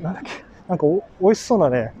っけ、なんか美味しそうな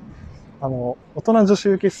ね、大人女子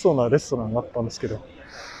受けしそうなレストランがあったんですけど、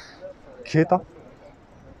消えた？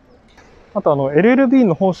あとLLB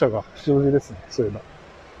の本社が吉祥寺ですね、そうい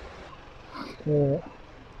え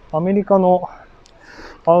ば。アメリカの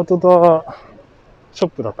アウトドアショッ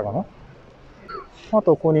プだったかな。あ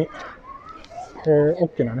とここに、大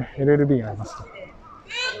きなね、LLB がありますと。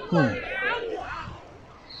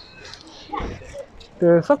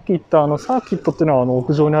で、さっき言ったサーキットっていうのは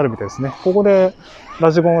屋上にあるみたいですね。ここで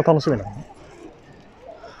ラジコンが楽しめるのね。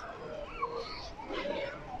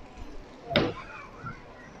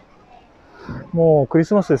もうクリ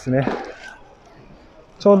スマスですね。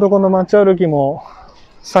ちょうどこの街歩きも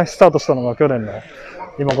再スタートしたのが去年の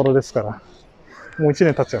今頃ですから、もう1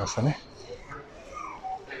年経っちゃいましたね。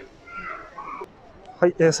は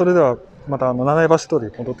い、それではまた七重橋通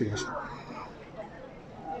りに戻ってきました。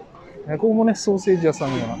ここもね、ソーセージ屋さん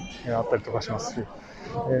があったりとかしますし、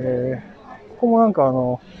ここもなんか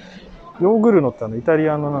ヨーグルノってイタリ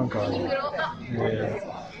アのなんか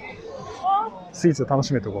スイーツを楽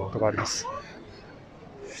しめるところとかあります。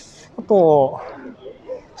あと、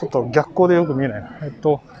ちょっと逆光でよく見えないな。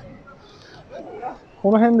こ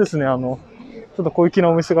の辺ですね、ちょっと小粋な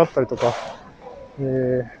お店があったりとか、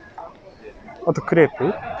あとクレー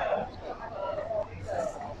プ、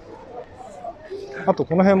あと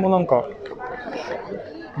この辺もなんか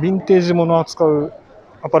ヴィンテージものを扱う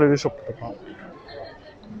アパレルショップとか、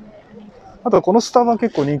あとこのスタバ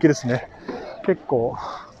結構人気ですね。結構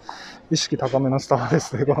意識高めのスタバで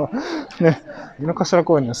すね。このね、井の頭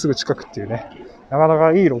公園のすぐ近くっていうね、なかな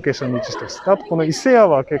かいいロケーションに位置してます。あとこの伊勢屋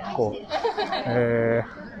は結構、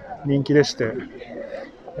人気でして、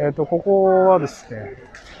ここはですね、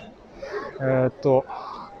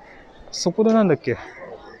そこでなんだっけ、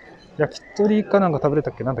焼き鳥かなんか食べれ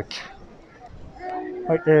たっけ、なんだっけ。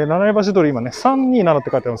はい、七重橋通り今ね、327って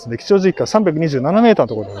書いてありますので、吉祥寺駅から327メーターの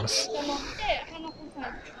ところであります。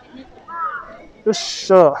よっ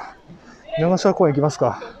しゃ、井の頭公園行きます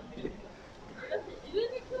か。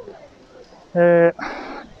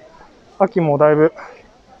秋もだいぶ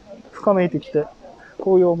深めてきて、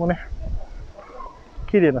紅葉もね、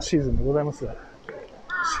綺麗なシーズンでございますが。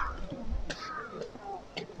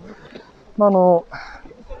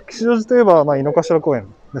吉祥寺といえば、井の頭公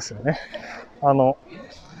園ですよね。井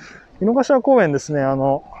の頭公園ですね、井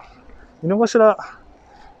の頭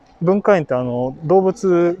文化園って動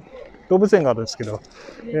物園があるんですけど、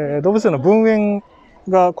動物園の分園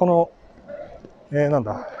がこの、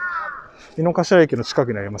井の頭駅の近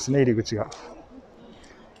くにありますね、入り口が。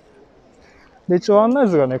で、一応案内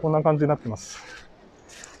図がね、こんな感じになってます。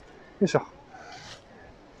よいしょ。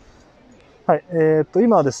はい、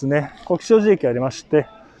今はですね、吉祥寺駅ありまして、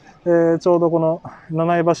ちょうどこの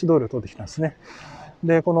七重橋通りを通ってきたんですね。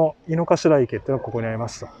で、この井の頭池っていうのがここにありま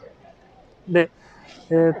すと。で、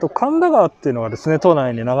神田川っていうのがですね、島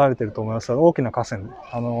内に流れていると思いますが、大きな河川、例え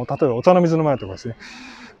ばお茶の水の前とかですね。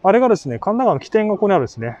あれがですね、神田川の起点がここにあるんで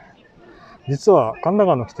すね。実は神田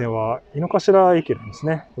川の起点は井の頭駅なんです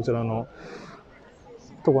ね。こちらの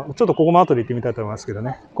とこ、ちょっとここも後で行ってみたいと思いますけど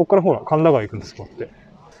ね。ここからほら、神田川行くんです、こうやって。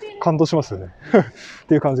感動しますよね。っ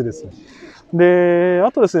ていう感じですね。で、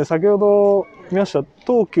あとですね、先ほど見ました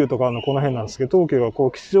東急とかのこの辺なんですけど、東急がこ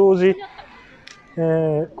う吉祥寺、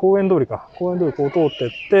公園通りか。公園通りこう通ってっ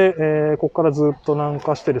て、ここからずっと南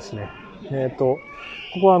下してですね、こ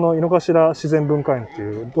こは井の頭自然文化園って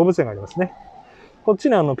いう動物園がありますね。こっ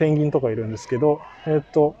ちにペンギンとかいるんですけど、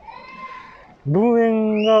分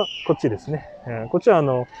園がこっちですね。こっちは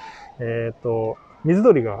水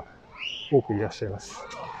鳥が多くいらっしゃいます。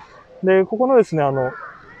で、ここのですね、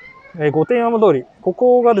御殿山通り。こ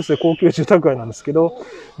こがですね、高級住宅街なんですけど、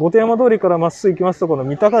御殿山通りからまっすぐ行きますと、この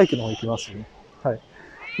三鷹駅の方行きますね。はい。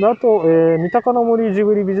で、あと、三鷹の森ジ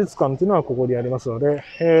ブリ美術館っていうのはここにありますので、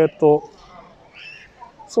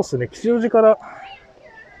そうですね、吉祥寺から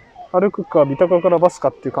歩くか、三鷹からバスか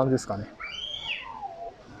っていう感じですかね。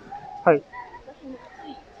はい。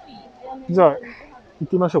じゃあ、行って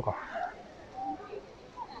みましょうか。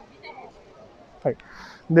はい。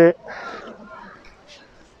で、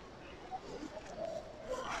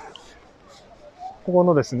ここ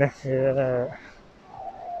のですね、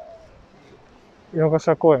井の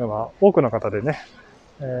頭公園は多くの方でね、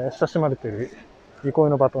親しまれている憩い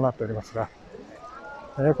の場となっておりますが、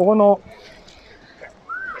ここの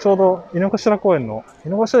ちょうど井の頭公園の井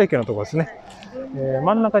の頭駅のところですね、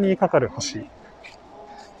真ん中にかかる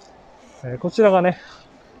橋、こちらがね、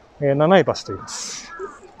七重橋と言います。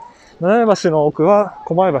七重橋の奥は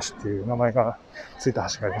狛江橋っていう名前がついた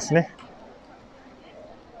橋がありますね。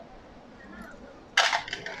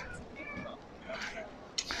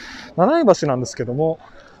七重橋なんですけども、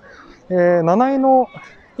七重の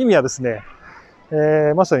意味はですね、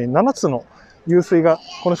まさに7つの湧水が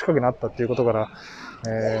この近くにあったっていうことから、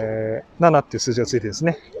7っていう数字がついてです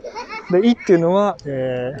ね。で、井っていうのは、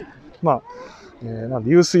なん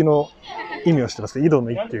で湧水の意味をしてますね。井戸の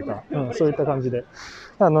井っていうか、そういった感じで、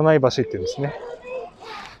七重橋っていうんですね。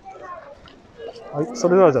はい、そ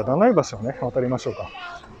れではじゃあ七重橋をね、渡りましょうか。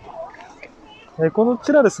こ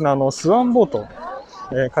ちらですね、スワンボート、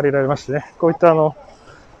借りられましてね、こういった多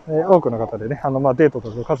くの方でね、デート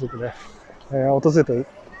とか家族で、訪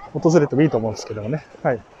れてもいいと思うんですけどもね。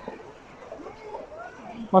はい。ち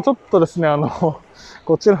ょっとですね、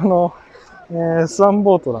こちらの、スワン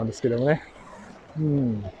ボートなんですけどもね。う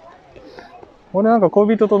ん。これなんか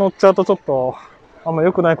恋人と乗っちゃうとちょっと、あんま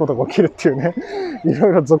良くないことが起きるっていうね、いろ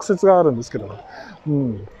いろ俗説があるんですけど、う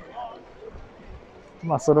ん。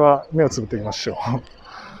まあ、それは目をつぶってみましょ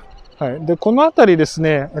う。はい。で、この辺りです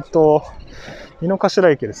ね、井の頭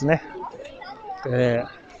駅ですね。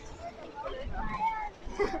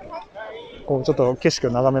こうちょっと景色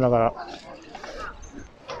を眺めながら、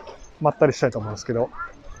まったりしたいと思うんですけど、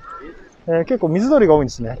結構水鳥が多いんで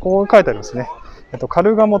すね。こう書いてありますね。カ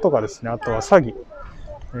ルガモとかですね、あとはサギ。こ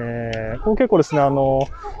こ結構ですね、ホ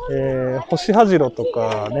シハジロと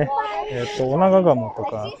かね、オナガガモと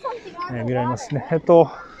か、見られますね。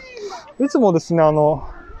いつもですね、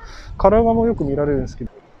カルガモよく見られるんですけ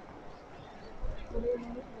ど、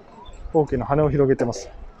大きな羽を広げてます。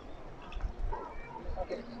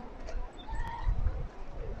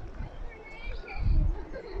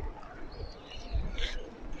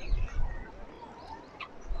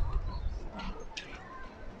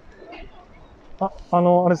あ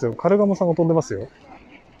れですよ、カルガモさんが飛んでますよ。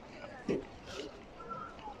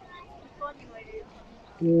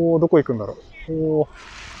どこ行くんだろう。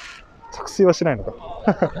着水はしないのか。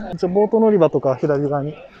一応、ボート乗り場とか左側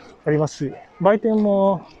にありますし、売店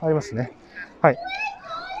もありますね。はい。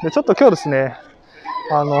で、ちょっと今日ですね、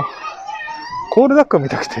コールダックを見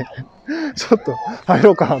たくて、ちょっと入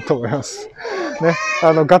ろうかなと思います。ね。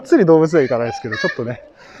がっつり動物園行かないですけど、ちょっとね、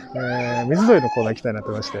水鳥のコーナー行きたいなと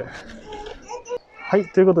思いまして。はい、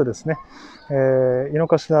ということでですね、井の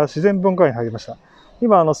頭自然文化園に入りました。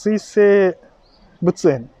今、水生物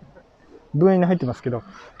園、分園に入ってますけど、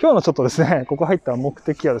今日のちょっとですね、ここ入った目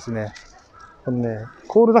的はですね、このね、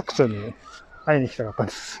コールダックちゃんに会いに行きたかったん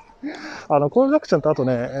です。コールダックちゃんとあと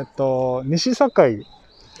ね、西堺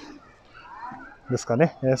ですか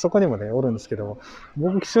ね、そこにもね、おるんですけど、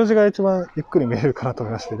僕、吉祥寺が一番ゆっくり見えるかなと思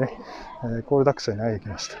いましてね、コールダックちゃんに会いに行き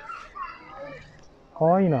ました。か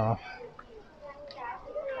わいいな。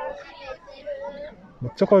め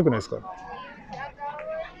っちゃ可愛くないですか？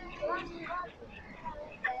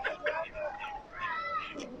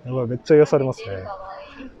やばい、めっちゃ癒されますね。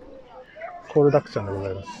コールダックちゃんでござ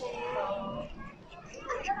います。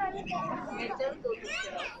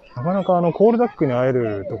なかなかコールダックに会え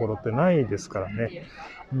るところってないですからね。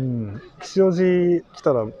うん。吉祥寺来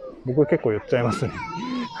たら僕結構寄っちゃいますね。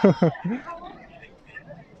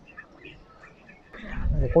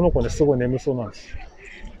この子ね、すごい眠そうなんです。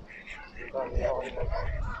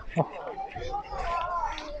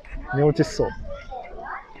寝落ちしそう。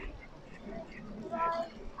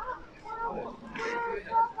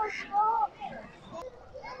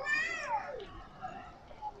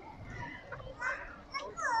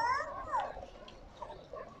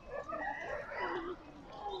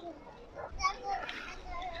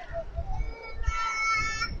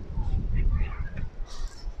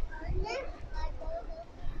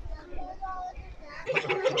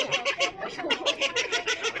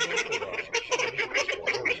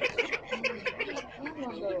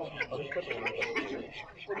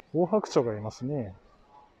オオハクチョウがいますね。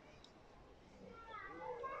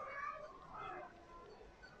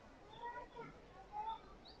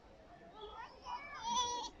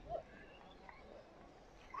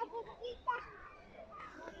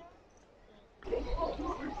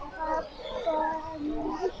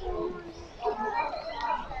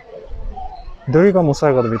どれがもう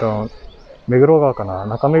最後で見たの、目黒川かな、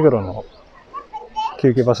中目黒の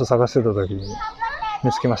休憩場所探してた時に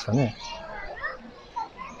見つけましたね。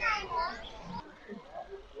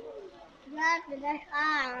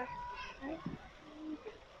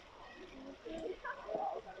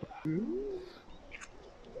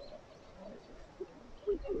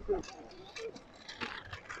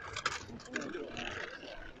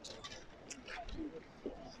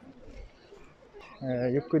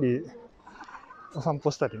ゆっくりお散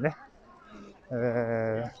歩したりね、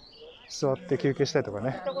座って休憩したりとか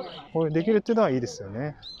ね、こうできるっていうのはいいですよ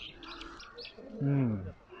ね。う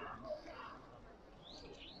ん。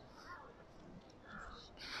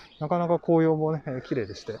なかなか紅葉もね、綺麗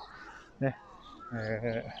でして、ね、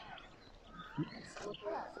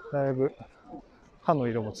だいぶ葉の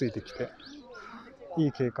色もついてきて、い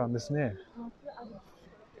い景観ですね。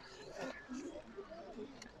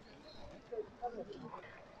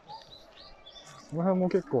この辺も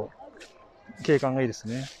結構景観がいいです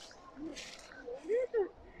ね。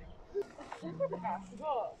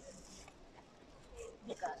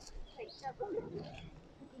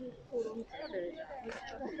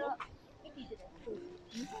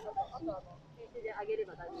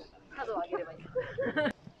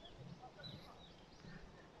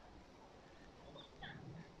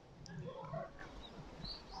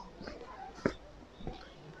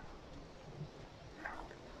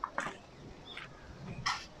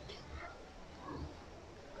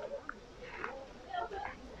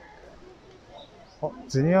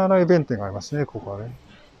銭洗弁天がありますね、ここはね。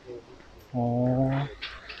う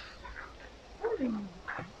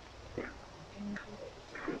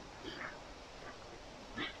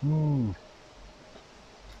ん。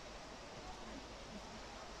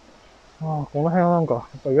この辺はなんか、や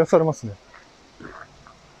っぱ癒されますね。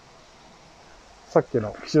さっき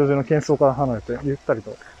の吉祥寺の喧騒から離れて、ゆったり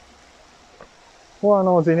と。ここ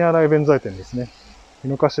は銭洗弁財天ですね。井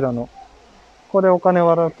の頭の。ここでお金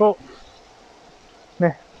を払うと、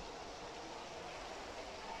ね、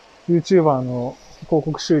YouTuber の広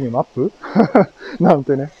告収入もアップなん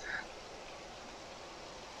てね。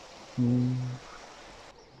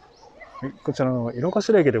はい、こちらの井の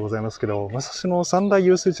頭駅でございますけど、武蔵野三大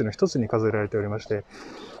遊水地の一つに数えられておりまして、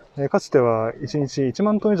かつては1日1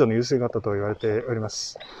万トン以上の遊水があったと言われておりま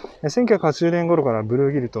す。1980年頃からブル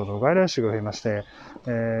ーギルトの外来種が増えまして、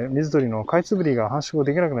水鳥のカイツブリが繁殖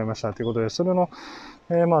できなくなりましたということで、それの、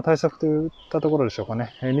対策といったところでしょうか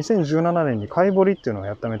ね。2017年に貝掘りっていうのを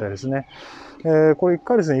やったみたいですね。これ一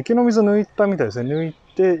回ですね、池の水抜いたみたいですね。抜い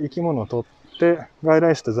て生き物を取って、外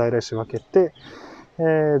来種と在来種分けて、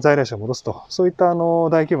在来種を戻すと、そういった大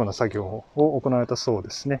規模な作業を行われたそうで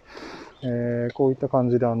すね。こういった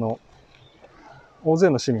感じで大勢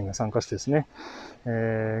の市民が参加してですね、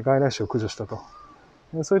外来種を駆除したと。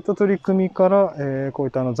そういった取り組みから、こうい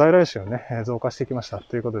った在来種をね、増加してきました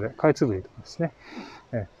ということで、カイツブリとかですね、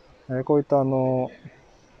こういった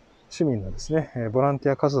市民のですね、ボランテ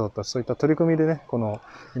ィア活動とそういった取り組みでね、この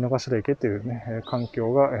井の頭池というね、環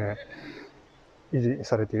境が、維持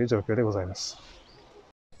されている状況でございます。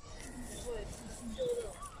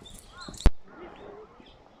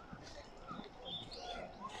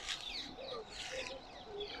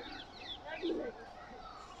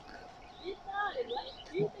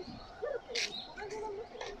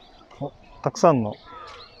たくさんの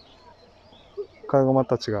飼いゴマ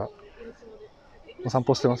たちがお散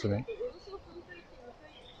歩してますね。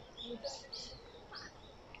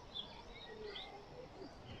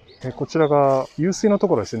こちらが湧水のと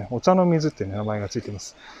ころですね。お茶の水っていう、名前がついていま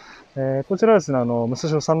す。こちらはですね、武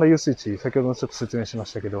蔵野三大湧水地、先ほどちょっと説明しま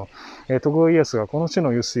したけど、徳川家康がこの地の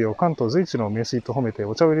湧水を関東随一の名水と褒めて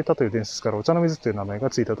お茶を入れたという伝説からお茶の水という名前が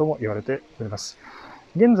ついたとも言われております。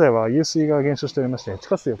現在は湧水が減少しておりまして、地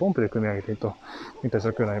下水をポンプで汲み上げているといった状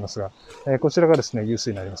況になりますが、こちらがですね、湧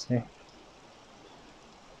水になりますね。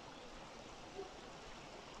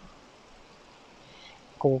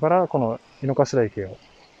ここからこの井の頭池を、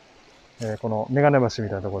この眼鏡橋み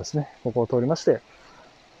たいなところですね、ここを通りまして、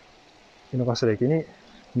井の頭駅に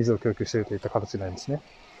水を供給しているといった形になりますね。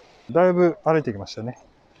だいぶ歩いてきましたね。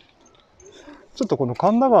ちょっとこの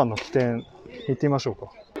神田川の起点行ってみましょう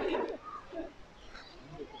か。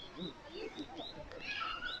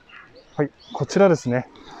はい、こちらですね。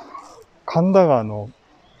こ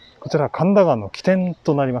ちら神田川の起点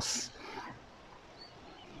となります。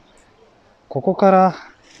ここから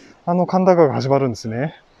神田川が始まるんです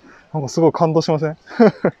ね。なんかすごい感動しません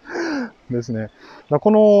ですね。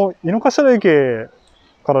この井の頭池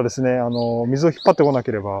からですね、水を引っ張ってこな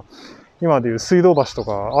ければ、今でいう水道橋と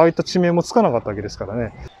か、ああいった地名もつかなかったわけですから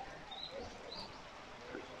ね。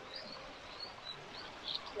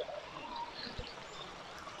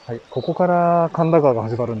はい、ここから神田川が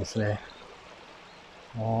始まるんですね。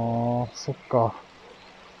そっか。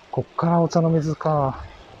こっからお茶の水か。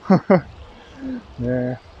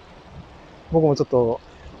ね、僕もちょっと、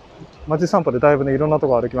街散歩でだいぶね、いろんなと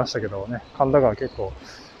こ歩きましたけどね、神田川結構、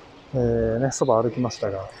そば歩きまし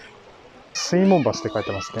たが、水門橋って書い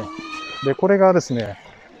てますね。で、これがですね、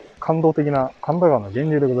感動的な神田川の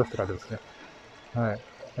源流でございますって書いてますね。は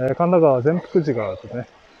い。神田川善福寺川とね、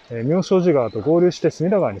妙正寺川と合流して隅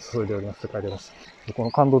田川に注いでおりますって書いてます。こ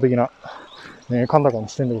の感動的な、神田川の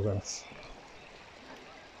支点でございます。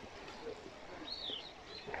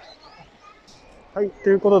はい。と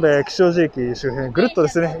いうことで、吉祥寺駅周辺、ぐるっとで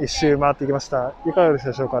すね、一周回ってきました。いかがでした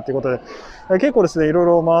でしょうかということで、結構ですね、いろい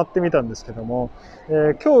ろ回ってみたんですけども、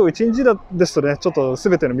今日一日ですとね、ちょっと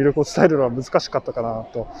全ての魅力を伝えるのは難しかったかな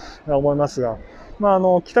と思いますが、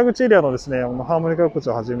北口エリアのですね、ハーモニカ横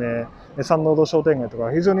丁をはじめ、サンロード商店街と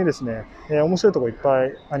か、非常にですね、面白いところいっぱ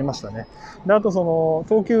いありましたね。で、あと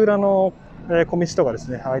東急裏の小道とかで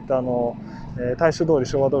すね、ああいった大正通り、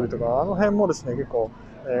昭和通りとか、あの辺もですね、結構、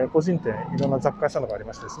個人店、いろんな雑貨屋さんがあり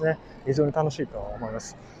ましてですね、非常に楽しいと思いま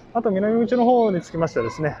す。あと、南口の方につきましては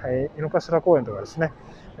ですね、井の頭公園とかですね、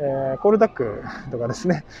コールダックとかです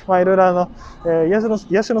ね、いろいろ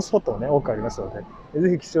癒しのスポットもね、多くありますので、ぜ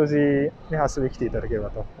ひ吉祥寺に遊びに来ていただけれ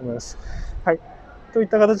ばと思います。はい。といっ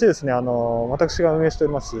た形でですね、私が運営してお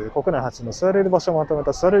ります国内初の座れる場所をまとめ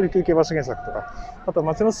た座れる休憩場所検索とか、あと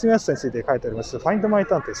街の住みやすさについて書いております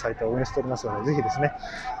Findmytown というサイトを運営しておりますので、ぜひですね、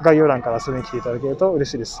概要欄から遊びに来ていただけると嬉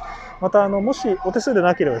しいです。また、もしお手数で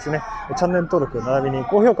なければですね、チャンネル登録並びに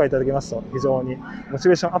高評価いただけますと非常にモチ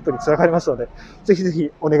ベーションアップにつながりますので、ぜひぜひ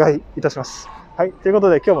お願いいたします。はい、ということ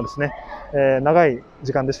で今日もですね、長い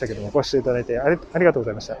時間でしたけどもご視聴いただいてありがとうご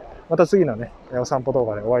ざいました。また次のね、お散歩動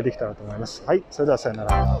画でお会いできたらと思います。はい、それではさよな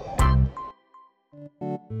ら。